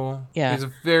 Bro. Yeah. He's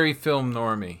a very film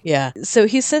normie. Yeah. So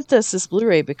he sent us this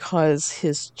Blu-ray because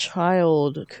his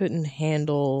child couldn't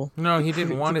handle... No, he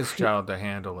didn't want his child to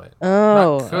handle it.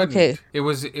 Oh, okay. It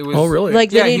was... Oh, really? Like,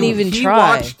 they didn't even he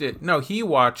try. Watched it. No, he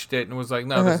watched it and was like,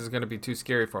 no, this is going to be too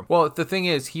scary for him. Well, the thing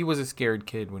is, he was a scared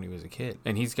kid when he was a kid.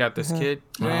 And he's got this kid.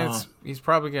 He's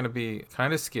probably going to be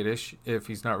kind of skittish if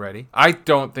he's not ready. I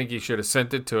don't think he should have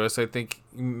sent it to us. I think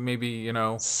maybe,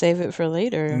 save it for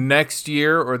later. Next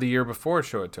year or the year before,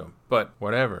 show it to him. But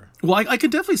whatever. Well, I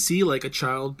could definitely see like a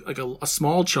child, like a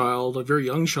small child, a very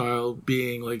young child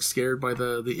being like scared by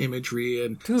the imagery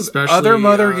and especially other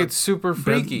mother gets super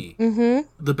freaky.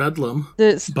 The Bedlam.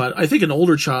 But I think an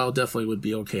older child definitely would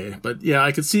be okay. But yeah,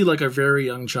 I could see like a very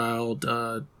young child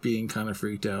being kind of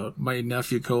freaked out. My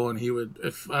nephew Cohen,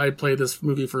 if I played this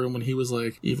movie for him when he was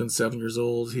like even 7 years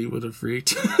old, he would have freaked.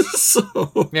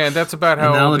 So yeah, that's about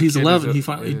how now old that he's 11, he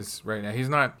finally is right now. He's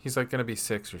like going to be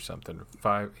 6 or something.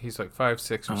 5. He's like 5,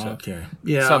 6 or something. Okay.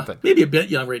 Yeah. Something. Maybe a bit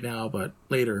young right now, but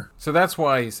later. So that's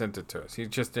why he sent it to us. He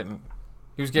just didn't.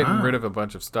 He was getting rid of a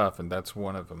bunch of stuff, and that's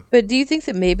one of them. But do you think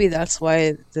that maybe that's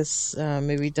why this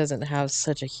movie doesn't have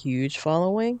such a huge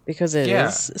following? Because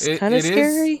it's kind of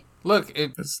scary? Look,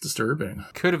 it's disturbing.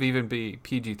 Could have even be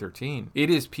PG-13.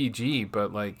 It is PG,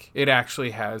 but like it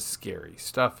actually has scary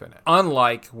stuff in it.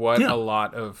 Unlike what a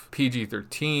lot of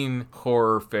PG-13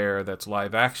 horror fare that's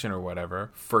live action or whatever,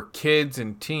 for kids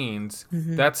and teens,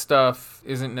 that stuff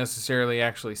isn't necessarily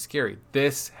actually scary.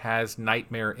 This has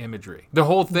nightmare imagery. The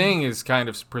whole thing is kind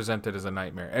of presented as a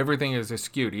nightmare. Everything is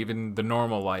skewed, even the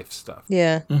normal life stuff.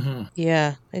 Yeah.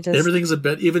 Yeah. It does. Everything's a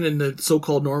bit, even in the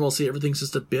so-called normalcy, everything's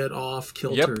just a bit off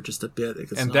kilter. Just a bit.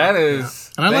 And that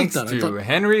is and thanks to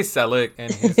Henry Selick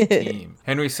and his team.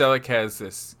 Henry Selick has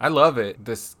this, I love it,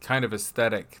 this kind of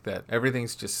aesthetic that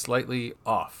everything's just slightly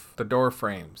off. The door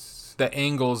frames, the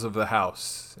angles of the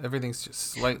house, everything's just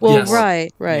slightly off.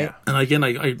 Right. Yeah. And again,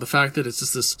 I the fact that it's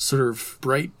just this sort of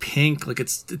bright pink, like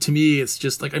it's, to me, it's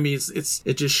just like, I mean,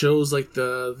 it just shows like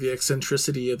the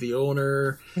eccentricity of the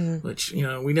owner, which,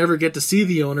 we never get to see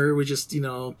the owner. We just,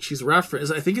 she's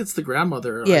referenced. I think it's the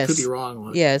grandmother. Yes. I could be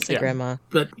wrong. Yeah, it's the grandma.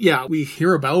 But yeah, we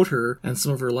hear about her and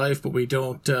some of her life, but we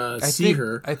don't see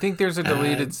her. I think there's a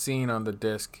deleted scene on the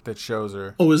disc that shows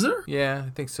her. Oh, is there? Yeah, I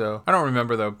think so. I don't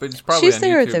remember though, but it's probably she's on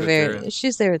there YouTube at the very.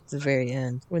 She's there at the very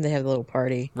end when they have the little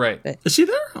party. Right. But, is she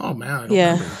there? Oh man, I don't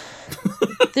remember.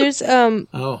 There's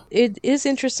it is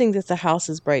interesting that the house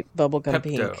is bright bubblegum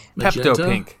pink. Pepto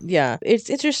pink. Yeah. It's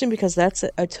interesting because that's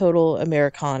a total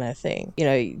Americana thing.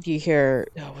 You hear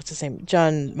what's his name?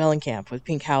 John Mellencamp with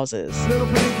Pink Houses. Little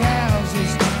pink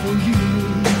houses for you.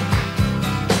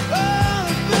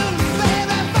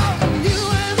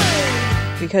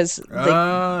 because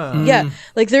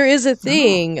like there is a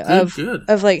thing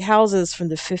of like houses from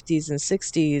the 50s and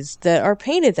 60s that are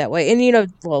painted that way, and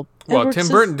Tim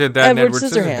Burton did that in Edward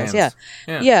Scissorhands.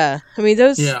 Yeah. I mean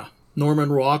those. Yeah.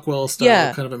 Norman Rockwell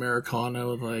style, kind of Americana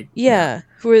with like... Yeah,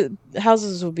 where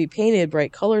houses would be painted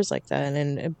bright colors like that,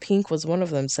 and pink was one of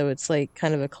them, so it's like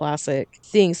kind of a classic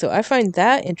thing. So I find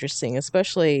that interesting,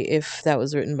 especially if that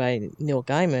was written by Neil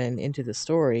Gaiman into the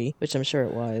story, which I'm sure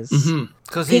it was.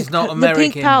 Because he's not American.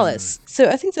 The Pink Palace. So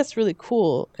I think that's really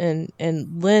cool and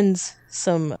lends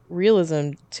some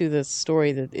realism to this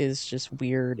story that is just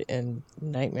weird and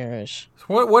nightmarish.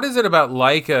 What is it about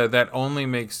Laika that only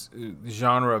makes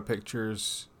genre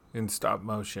pictures in stop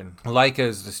motion? Laika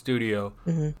is the studio,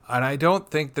 and I don't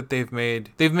think that they've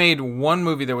made one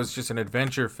movie that was just an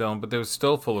adventure film, but that was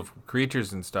still full of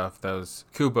creatures and stuff. That was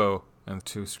Kubo and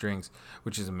Two Strings,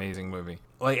 which is an amazing movie.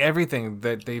 Like everything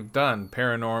that they've done,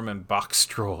 Paranorman, Box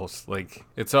Trolls, like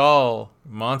it's all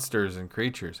monsters and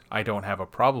creatures. I don't have a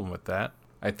problem with that.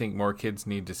 I think more kids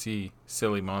need to see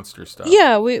silly monster stuff.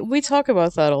 Yeah, we talk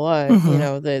about that a lot. You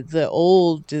know, the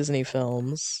old Disney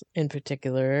films in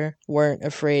particular weren't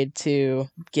afraid to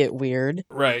get weird.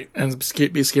 Right. And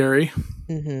be scary.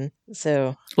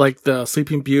 So like the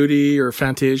Sleeping Beauty or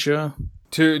Fantasia.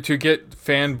 To get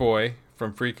Fanboy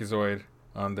from Freakazoid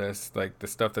on this, like the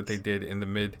stuff that they did in the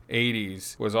mid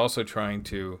 80s was also trying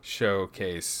to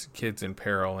showcase kids in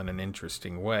peril in an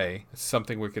interesting way.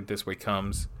 Something Wicked This Way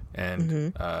Comes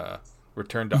and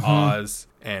Return to Oz,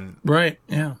 and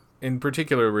in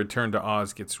particular Return to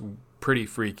Oz gets pretty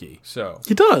freaky. So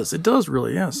it does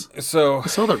really, yes. So I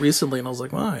saw that recently and I was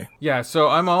like, why? Yeah, so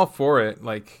I'm all for it.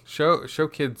 Like show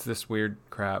kids this weird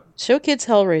crap. Show kids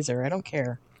Hellraiser. I don't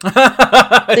care.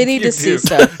 They need to see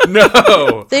stuff.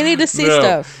 No. They need to see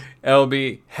stuff.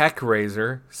 LB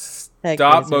Heckraiser.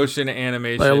 Stop motion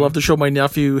animation. I love to show my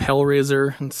nephew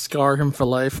Hellraiser and scar him for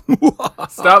life.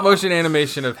 Stop motion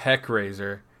animation of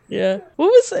Heckraiser. Yeah. What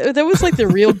was that? Was like the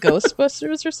real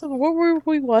Ghostbusters or something? What were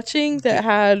we watching that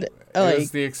had it was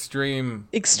the Extreme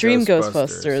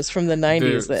Ghostbusters from the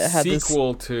 90s that had this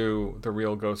sequel to the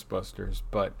real Ghostbusters,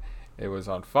 but it was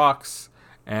on Fox,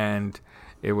 and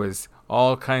it was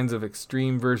all kinds of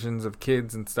extreme versions of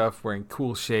kids and stuff wearing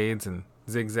cool shades and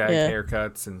zigzag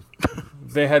haircuts, and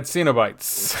they had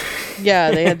Cenobites.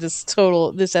 Yeah, they had this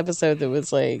episode that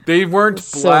was like, they weren't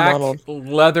black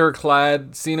leather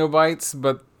clad Cenobites,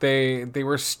 but they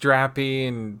were strappy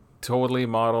and totally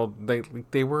modeled.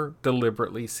 They were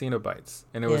deliberately Cenobites,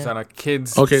 and it was on a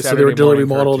kids so they were deliberately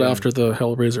modeled after the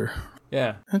Hellraiser.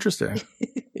 Yeah, interesting.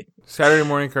 Saturday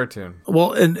morning cartoon.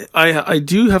 Well, and I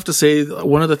do have to say,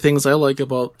 one of the things I like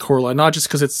about Coraline, not just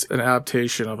because it's an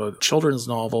adaptation of a children's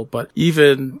novel, but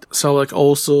even Selleck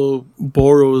also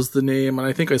borrows the name, and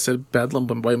I think I said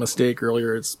Bedlam by mistake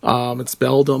earlier. It's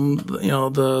Beldam,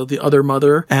 the other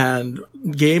mother, and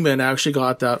Gaiman actually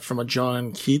got that from a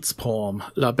John Keats poem,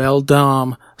 La Belle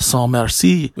Dame Sans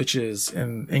Merci, which is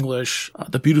in English,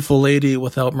 The Beautiful Lady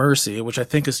Without Mercy, which I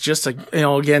think is just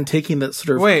again taking that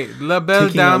sort of La Belle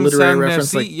Dame Sans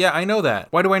Merci. Yeah, I know that.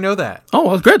 Why do I know that? Oh,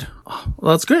 well, good.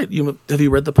 Well, that's great. Have you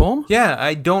read the poem? Yeah,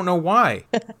 I don't know why.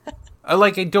 I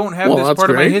don't have this part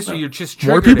of my history. You just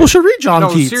triggered more people should read John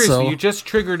Keats. No, seriously, you just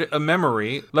triggered a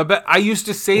memory. I used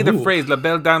to say the phrase La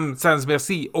Belle Dame Sans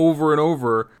Merci over and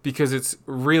over because it's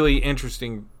really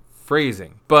interesting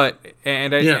phrasing,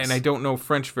 I don't know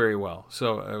French very well,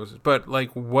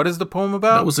 what is the poem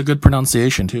about? That was a good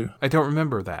pronunciation too. I don't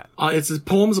remember that. It's a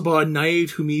poem's about a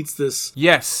knight who meets this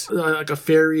like a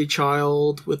fairy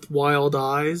child with wild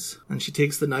eyes, and she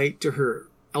takes the knight to her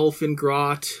elfin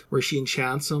grot where she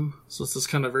enchants him. So it's this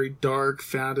kind of very dark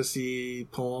fantasy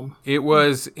poem. It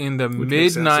was in the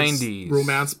mid 90s.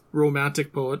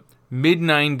 Romantic poet. Mid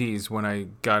 90s when I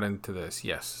got into this.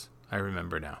 Yes. I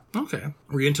remember now. Okay.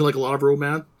 Were you into like a lot of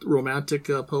romantic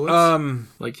poets?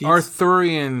 Like Keats?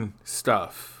 Arthurian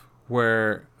stuff,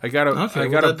 where I got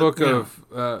a book of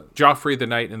Joffrey the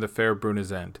Knight and the Fair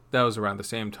Brunezend. That was around the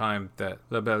same time that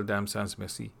La Belle Dame Sans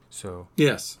Merci. So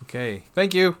yes. Okay.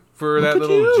 Thank you for that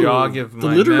little jog of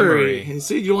my literary. memory. You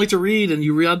see, you don't like to read, and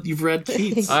you've read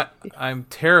Keats. I'm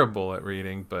terrible at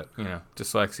reading, but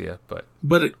dyslexia.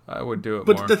 But I would do it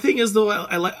more. But the thing is, though,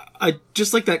 I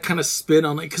just like that kind of spin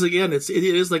on it, because again, it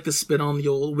is like the spin on the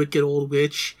old wicked old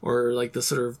witch, or like the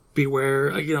sort of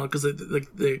beware, because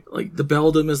the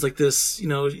Beldam is like this,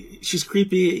 she's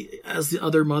creepy as the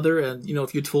other mother, and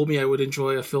if you told me I would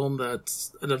enjoy a film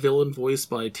that's a villain voiced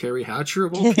by Terry Hatcher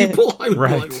of all people, I would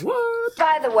be like, what?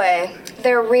 By the way,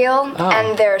 they're real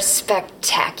and they're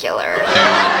spectacular.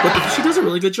 But she does a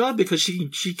really good job because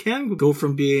she can go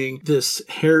from being this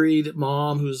harried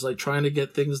mom who's like trying to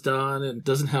get things done and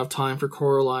doesn't have time for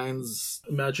Coraline's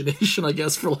imagination, I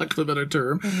guess, for lack of a better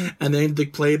term. Mm-hmm. And then they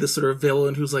play this sort of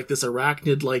villain who's like this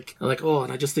arachnid, like,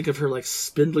 and I just think of her like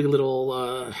spindly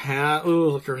little hand. Oh,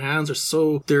 like her hands are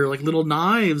so, they're like little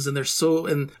knives, and they're so,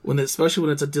 and especially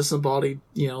when it's a disembodied,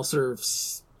 sort of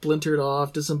splintered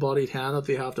off, disembodied hand that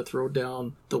they have to throw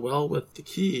down the well with the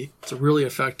key. It's a really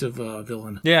effective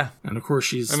villain. Yeah. And of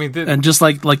course and just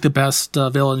like the best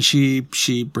villain,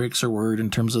 she breaks her word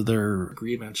in terms of their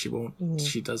agreement.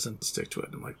 She doesn't stick to it.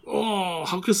 I'm like, oh,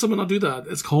 how could someone not do that?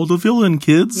 It's called a villain,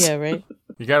 kids. Yeah, right.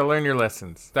 You gotta learn your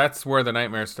lessons. That's where the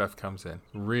nightmare stuff comes in.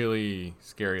 Really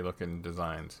scary looking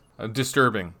designs.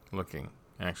 Disturbing looking.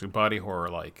 Actually, body horror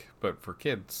like, but for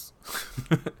kids.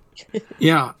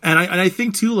 Yeah, and I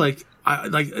think too,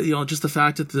 just the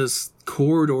fact that this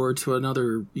corridor to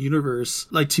another universe,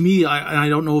 like, to me, I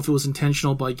don't know if it was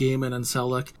intentional by Gaiman and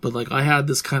Selleck, but like I had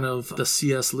this kind of the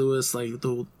C.S. Lewis, like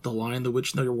the line, The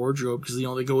Witch in Your Wardrobe, because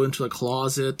they go into a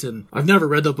closet, and I've never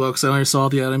read the books. I only saw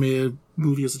the animated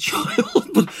movie as a child,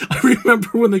 but I remember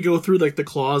when they go through like the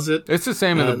closet. It's the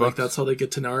same in the book. That's how they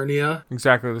get to Narnia.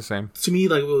 Exactly the same. To me,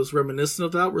 like, it was reminiscent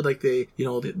of that, where like they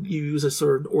use a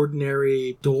sort of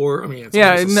ordinary door. I mean,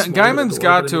 Gaiman's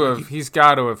got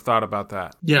to have thought about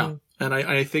that. Yeah. And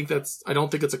I think I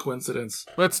don't think it's a coincidence.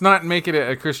 Let's not make it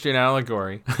a Christian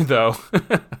allegory, though.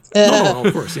 No,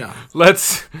 of course, yeah.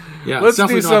 Let's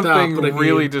do something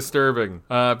really disturbing.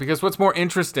 Because what's more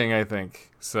interesting, I think.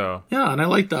 So yeah, and I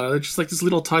like that. It's just like these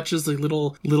little touches, like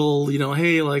little,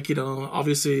 hey, like,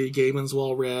 obviously Gaiman's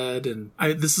well read, and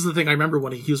this is the thing I remember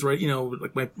when he was right,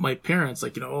 like my parents,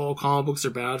 like, comic books are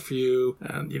bad for you,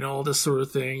 and all this sort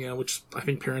of thing, which I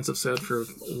think parents have said for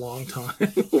a long time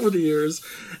over the years.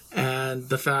 And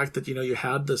the fact that, you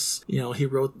had this, he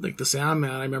wrote like the Sandman.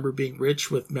 I remember being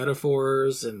rich with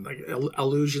metaphors and like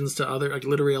allusions to other, like,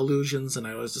 literary allusions. And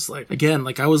I was just like, again,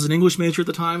 like, I was an English major at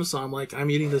the time, so I'm like, I'm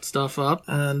eating this stuff up.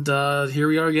 And here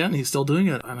we are again. He's still doing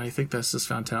it. And I think that's just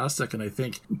fantastic. And I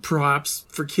think perhaps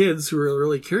for kids who are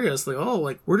really curious, like, oh,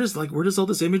 like, where does all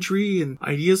this imagery and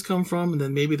ideas come from? And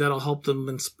then maybe that'll help them,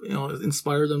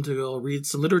 inspire them to go read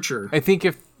some literature. I think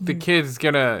if the kid's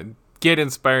gonna get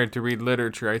inspired to read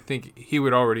literature, I think he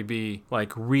would already be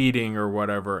like reading or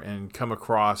whatever and come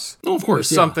across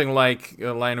something like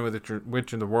Lion with the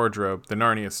Witch in the Wardrobe, the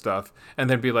Narnia stuff, and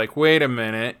then be like, wait a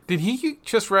minute, did he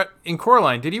just in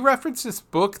Coraline, did he reference this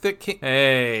book that came?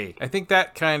 Hey, I think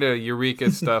that kind of eureka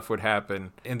stuff would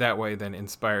happen in that way, then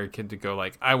inspire a kid to go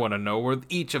like, I want to know where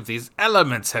each of these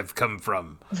elements have come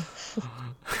from.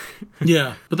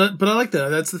 Yeah, but I like that.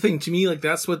 That's the thing. To me, like,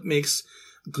 that's what makes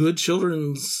good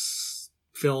children's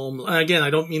film. And again, I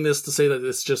don't mean this to say that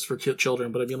it's just for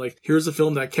children, but I mean, like, here's a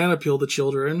film that can appeal to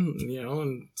children,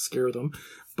 and scare them.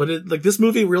 But this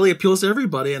movie really appeals to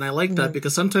everybody, and I like that,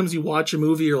 because sometimes you watch a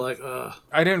movie, you're like, ugh.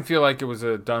 I didn't feel like it was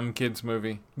a dumb kids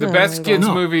movie. The best kids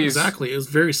movies. Exactly, it was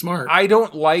very smart. I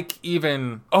don't like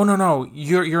even. Oh no,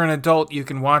 you're an adult. You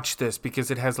can watch this because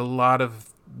it has a lot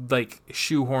of like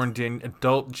shoehorned in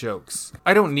adult jokes.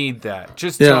 I don't need that.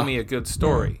 Just tell me a good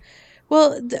story.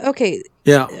 Well, okay.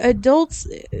 Yeah. Adults,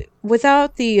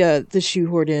 without the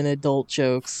shoehorned in adult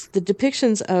jokes, the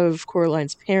depictions of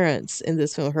Coraline's parents in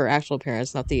this film, her actual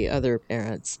parents, not the other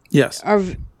parents, yes, are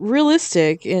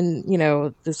realistic in,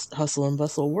 this hustle and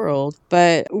bustle world.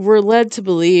 But we're led to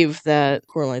believe that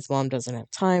Coraline's mom doesn't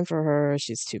have time for her.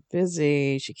 She's too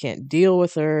busy. She can't deal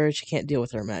with her. She can't deal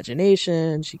with her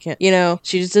imagination. She can't,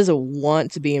 she just doesn't want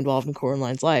to be involved in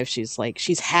Coraline's life.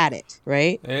 She's had it,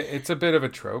 right? It's a bit of a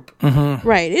trope. Mm-hmm.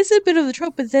 Right. It's a bit of the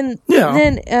trope, but then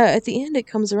at the end it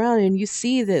comes around and you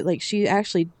see that, like, she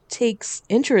actually takes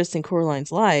interest in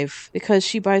Coraline's life because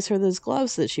she buys her those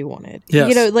gloves that she wanted.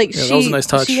 Yes. That was a nice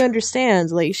touch. She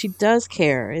understands, like, she does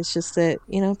care. It's just that,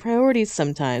 priorities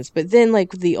sometimes, but then,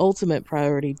 like, the ultimate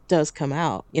priority does come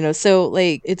out, so,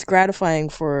 like, it's gratifying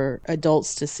for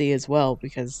adults to see as well,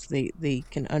 because they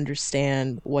can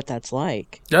understand what that's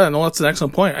like. Yeah, no, that's an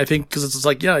excellent point. I think because it's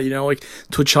like, like,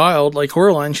 to a child like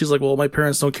Coraline, she's like, well, my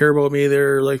parents don't care about me.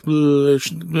 They're like,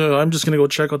 I'm just gonna go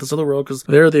check out this other world because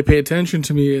there they pay attention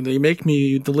to me and they make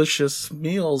me delicious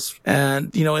meals.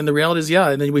 And, and the reality is,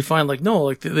 and then we find, like, no,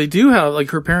 like, they do have, like,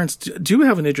 her parents do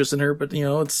have an interest in her, but,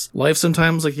 it's life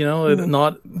sometimes, like,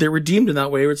 not, they're redeemed in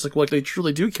that way where it's like, well, like, they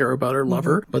truly do care about her, love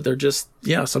her, but they're just,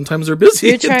 sometimes they're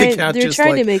busy. They can't just,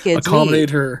 like, to make it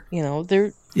accommodate her.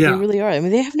 They really are. I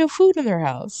mean, they have no food in their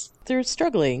house. They're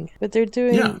struggling, but they're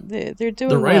doing, they're doing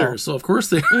the writers, well. so of course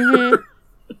they are.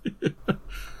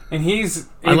 And it's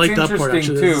I like that part,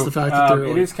 interesting, actually. too. Is the fact that they're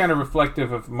It is kind of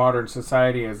reflective of modern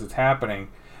society as it's happening.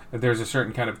 That there's a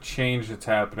certain kind of change that's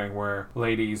happening where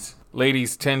ladies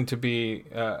tend to be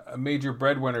major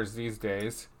breadwinners these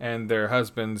days, and their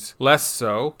husbands less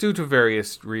so, due to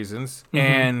various reasons. Mm-hmm.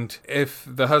 And if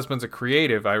the husband's a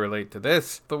creative, I relate to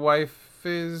this, the wife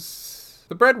is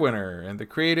the breadwinner, and the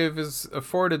creative is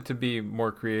afforded to be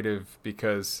more creative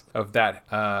because of that,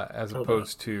 as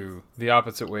opposed to the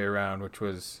opposite way around, which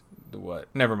was the what?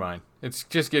 Never mind. It's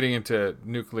just getting into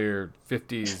nuclear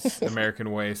 50s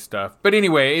American way stuff. But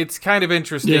anyway, it's kind of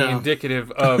interesting,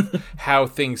 indicative of how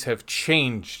things have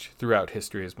changed throughout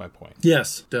history, is my point.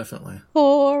 Yes, definitely.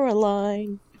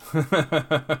 Coraline.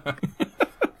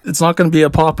 It's not going to be a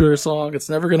popular song. It's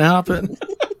never going to happen.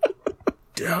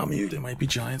 Damn you, they might be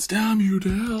giants. Damn you to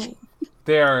hell.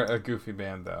 They are a goofy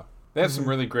band, though. They have some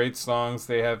really great songs.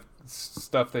 They have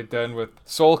stuff they've done with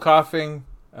Soul Coughing.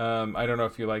 I don't know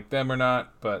if you like them or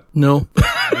not, but... No.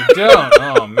 You don't?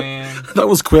 Oh, man. That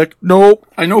was quick. Nope.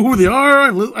 I know who they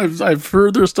are. I've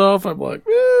heard their stuff. I'm like,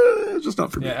 it's just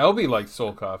not for me. Yeah, LB likes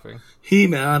Soul Coughing.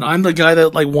 Man, I'm the guy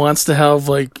that wants to have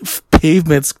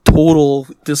Pavement's total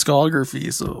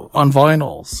discography on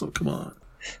vinyl. So come on.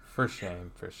 For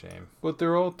shame. But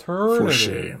they're alternative. For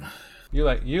shame. You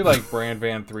like Brand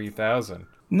Van 3000.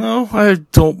 No, I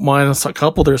don't mind a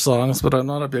couple of their songs, but I'm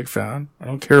not a big fan. I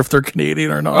don't care if they're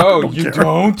Canadian or not. Oh, you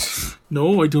don't?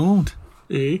 No, I don't.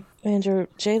 Andrew,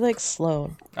 Jay likes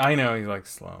Sloan. I know he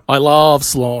likes Sloan. I love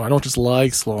Sloan. I don't just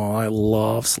like Sloan. I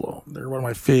love Sloan. They're one of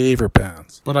my favorite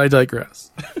bands. But I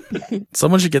digress.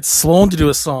 Someone should get Sloan to do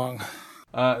a song.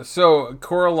 So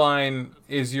Coraline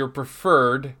is your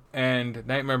preferred, and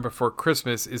Nightmare Before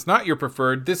Christmas is not your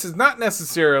preferred. This is not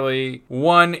necessarily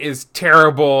one is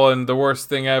terrible and the worst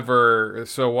thing ever,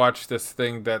 so watch this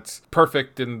thing that's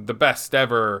perfect and the best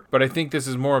ever. But I think this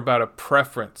is more about a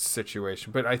preference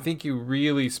situation. But I think you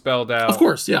really spelled out, of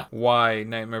course, yeah, why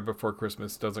Nightmare Before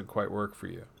Christmas doesn't quite work for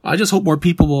you. I just hope more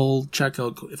people will check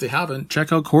out, if they haven't,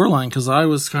 check out Coraline, because I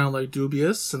was kind of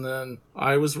dubious, and then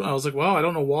I was like, wow, I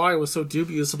don't know why I was so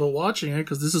dubious about watching it,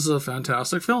 because this is a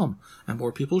fantastic film, and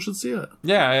more people should see it.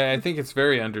 Yeah, I think it's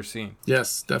very underseen.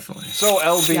 Yes, definitely. So,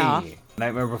 LB,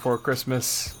 Nightmare Before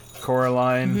Christmas,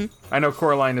 Coraline. Mm-hmm. I know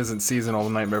Coraline isn't seasonal,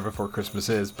 Nightmare Before Christmas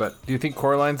is, but do you think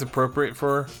Coraline's appropriate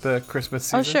for the Christmas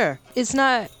season? Oh, sure. It's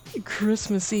not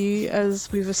Christmassy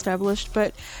as we've established,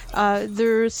 but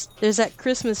there's that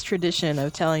Christmas tradition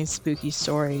of telling spooky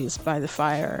stories by the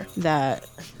fire. That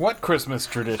what Christmas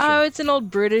tradition? Oh, it's an old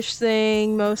British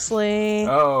thing mostly.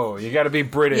 Oh, you got to be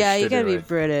British. Yeah, you got to be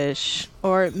British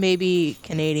or maybe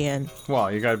Canadian.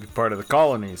 Well, you got to be part of the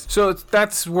colonies. So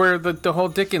that's where the whole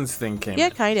Dickens thing came. Yeah,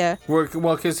 kind of.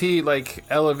 Well, because he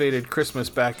elevated Christmas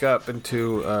back up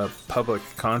into public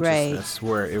consciousness,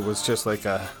 where it was just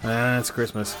it's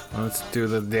Christmas. Let's do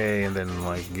the day and then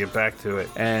get back to it.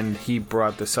 And he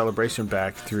brought the celebration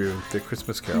back through the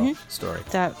Christmas Carol story.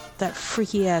 That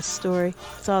freaky ass story.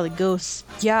 It's all the ghosts.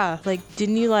 Yeah,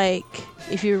 didn't you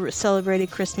if you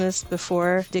celebrated Christmas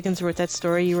before Dickens wrote that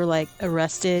story, you were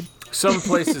arrested? Some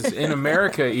places in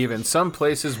America, even some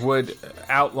places would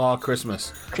outlaw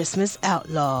Christmas. Christmas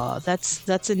Outlaw.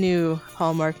 That's a new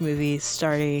Hallmark movie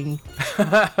starring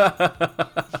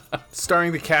the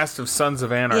cast of Sons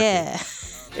of Anarchy. Yeah.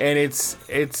 And it's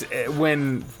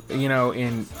when,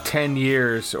 in 10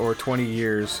 years or 20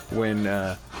 years, when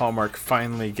Hallmark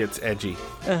finally gets edgy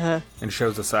and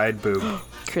shows a side boob.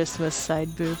 Christmas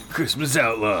side boob. Christmas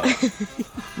Outlaw.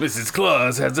 Mrs.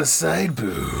 Claus has a side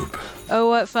boob. Oh,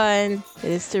 what fun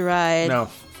it is to ride. No.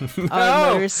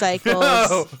 On motorcycles in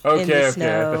the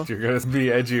snow. I thought you were going to be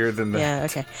edgier than that. Yeah,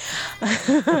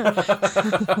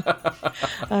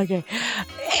 okay. Okay.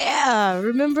 Yeah,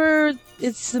 remember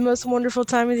it's the most wonderful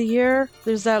time of the year?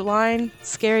 There's that line,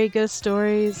 scary ghost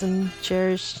stories and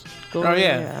cherished glory. Oh,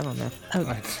 yeah. I don't know.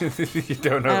 You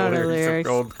don't know the lyrics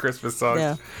of old Christmas songs.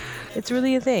 No. It's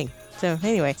really a thing. So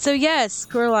anyway, yes,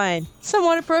 Coraline,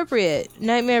 somewhat appropriate.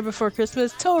 Nightmare Before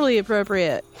Christmas, totally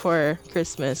appropriate for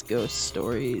Christmas ghost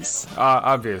stories.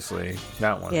 Obviously,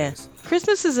 that one is.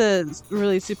 Christmas is a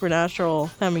really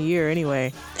supernatural time of year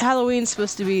anyway. Halloween's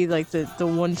supposed to be the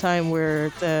one time where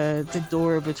the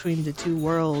door between the two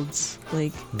worlds,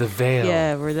 the veil.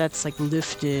 Yeah, where that's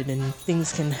lifted and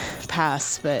things can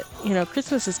pass. But,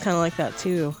 Christmas is kind of like that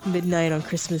too. Midnight on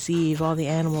Christmas Eve, all the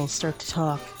animals start to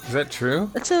talk. Is that true?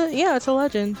 It's a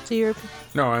legend.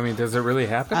 No, I mean, does it really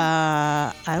happen?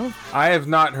 I don't. I have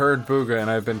not heard Booga, and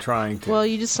I've been trying to. Well,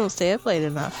 you just don't stay up late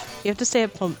enough. You have to stay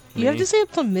up till. You have to stay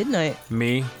up till midnight.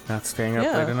 Me? Not staying up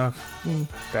late enough?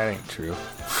 That ain't true.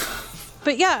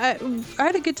 But yeah, I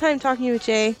had a good time talking with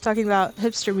Jay, talking about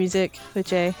hipster music with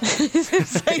Jay.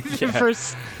 It's like the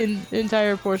first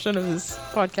entire portion of this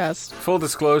podcast. Full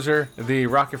disclosure, the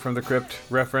Rocket from the Crypt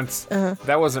reference,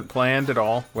 that wasn't planned at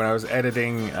all. When I was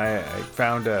editing, I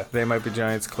found a They Might Be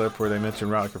Giants clip where they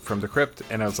mentioned Rocket from the Crypt,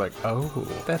 and I was like, oh,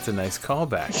 that's a nice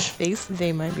callback. Thanks,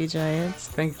 They Might Be Giants.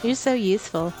 Thank You're so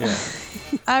useful. Yeah.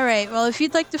 All right, well, if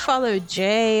you'd like to follow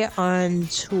Jay on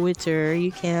Twitter,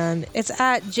 you can. It's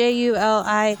at JULIUSBARTHELME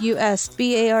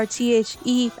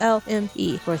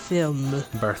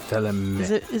for film.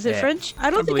 Is it French? I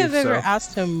don't think I've ever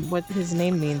asked him what his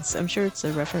name means. I'm sure it's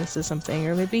a reference to something,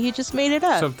 or maybe he just made it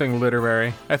up. Something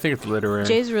literary. I think it's literary.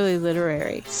 Jay's really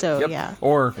literary, so yeah.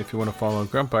 Or if you want to follow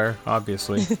Grumpire,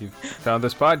 obviously, you've found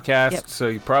this podcast, so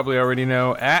you probably already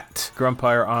know at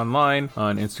Grumpire Online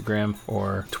on Instagram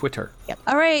or Twitter. Yep.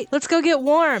 All right, let's go get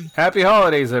warm. Happy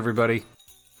holidays, everybody.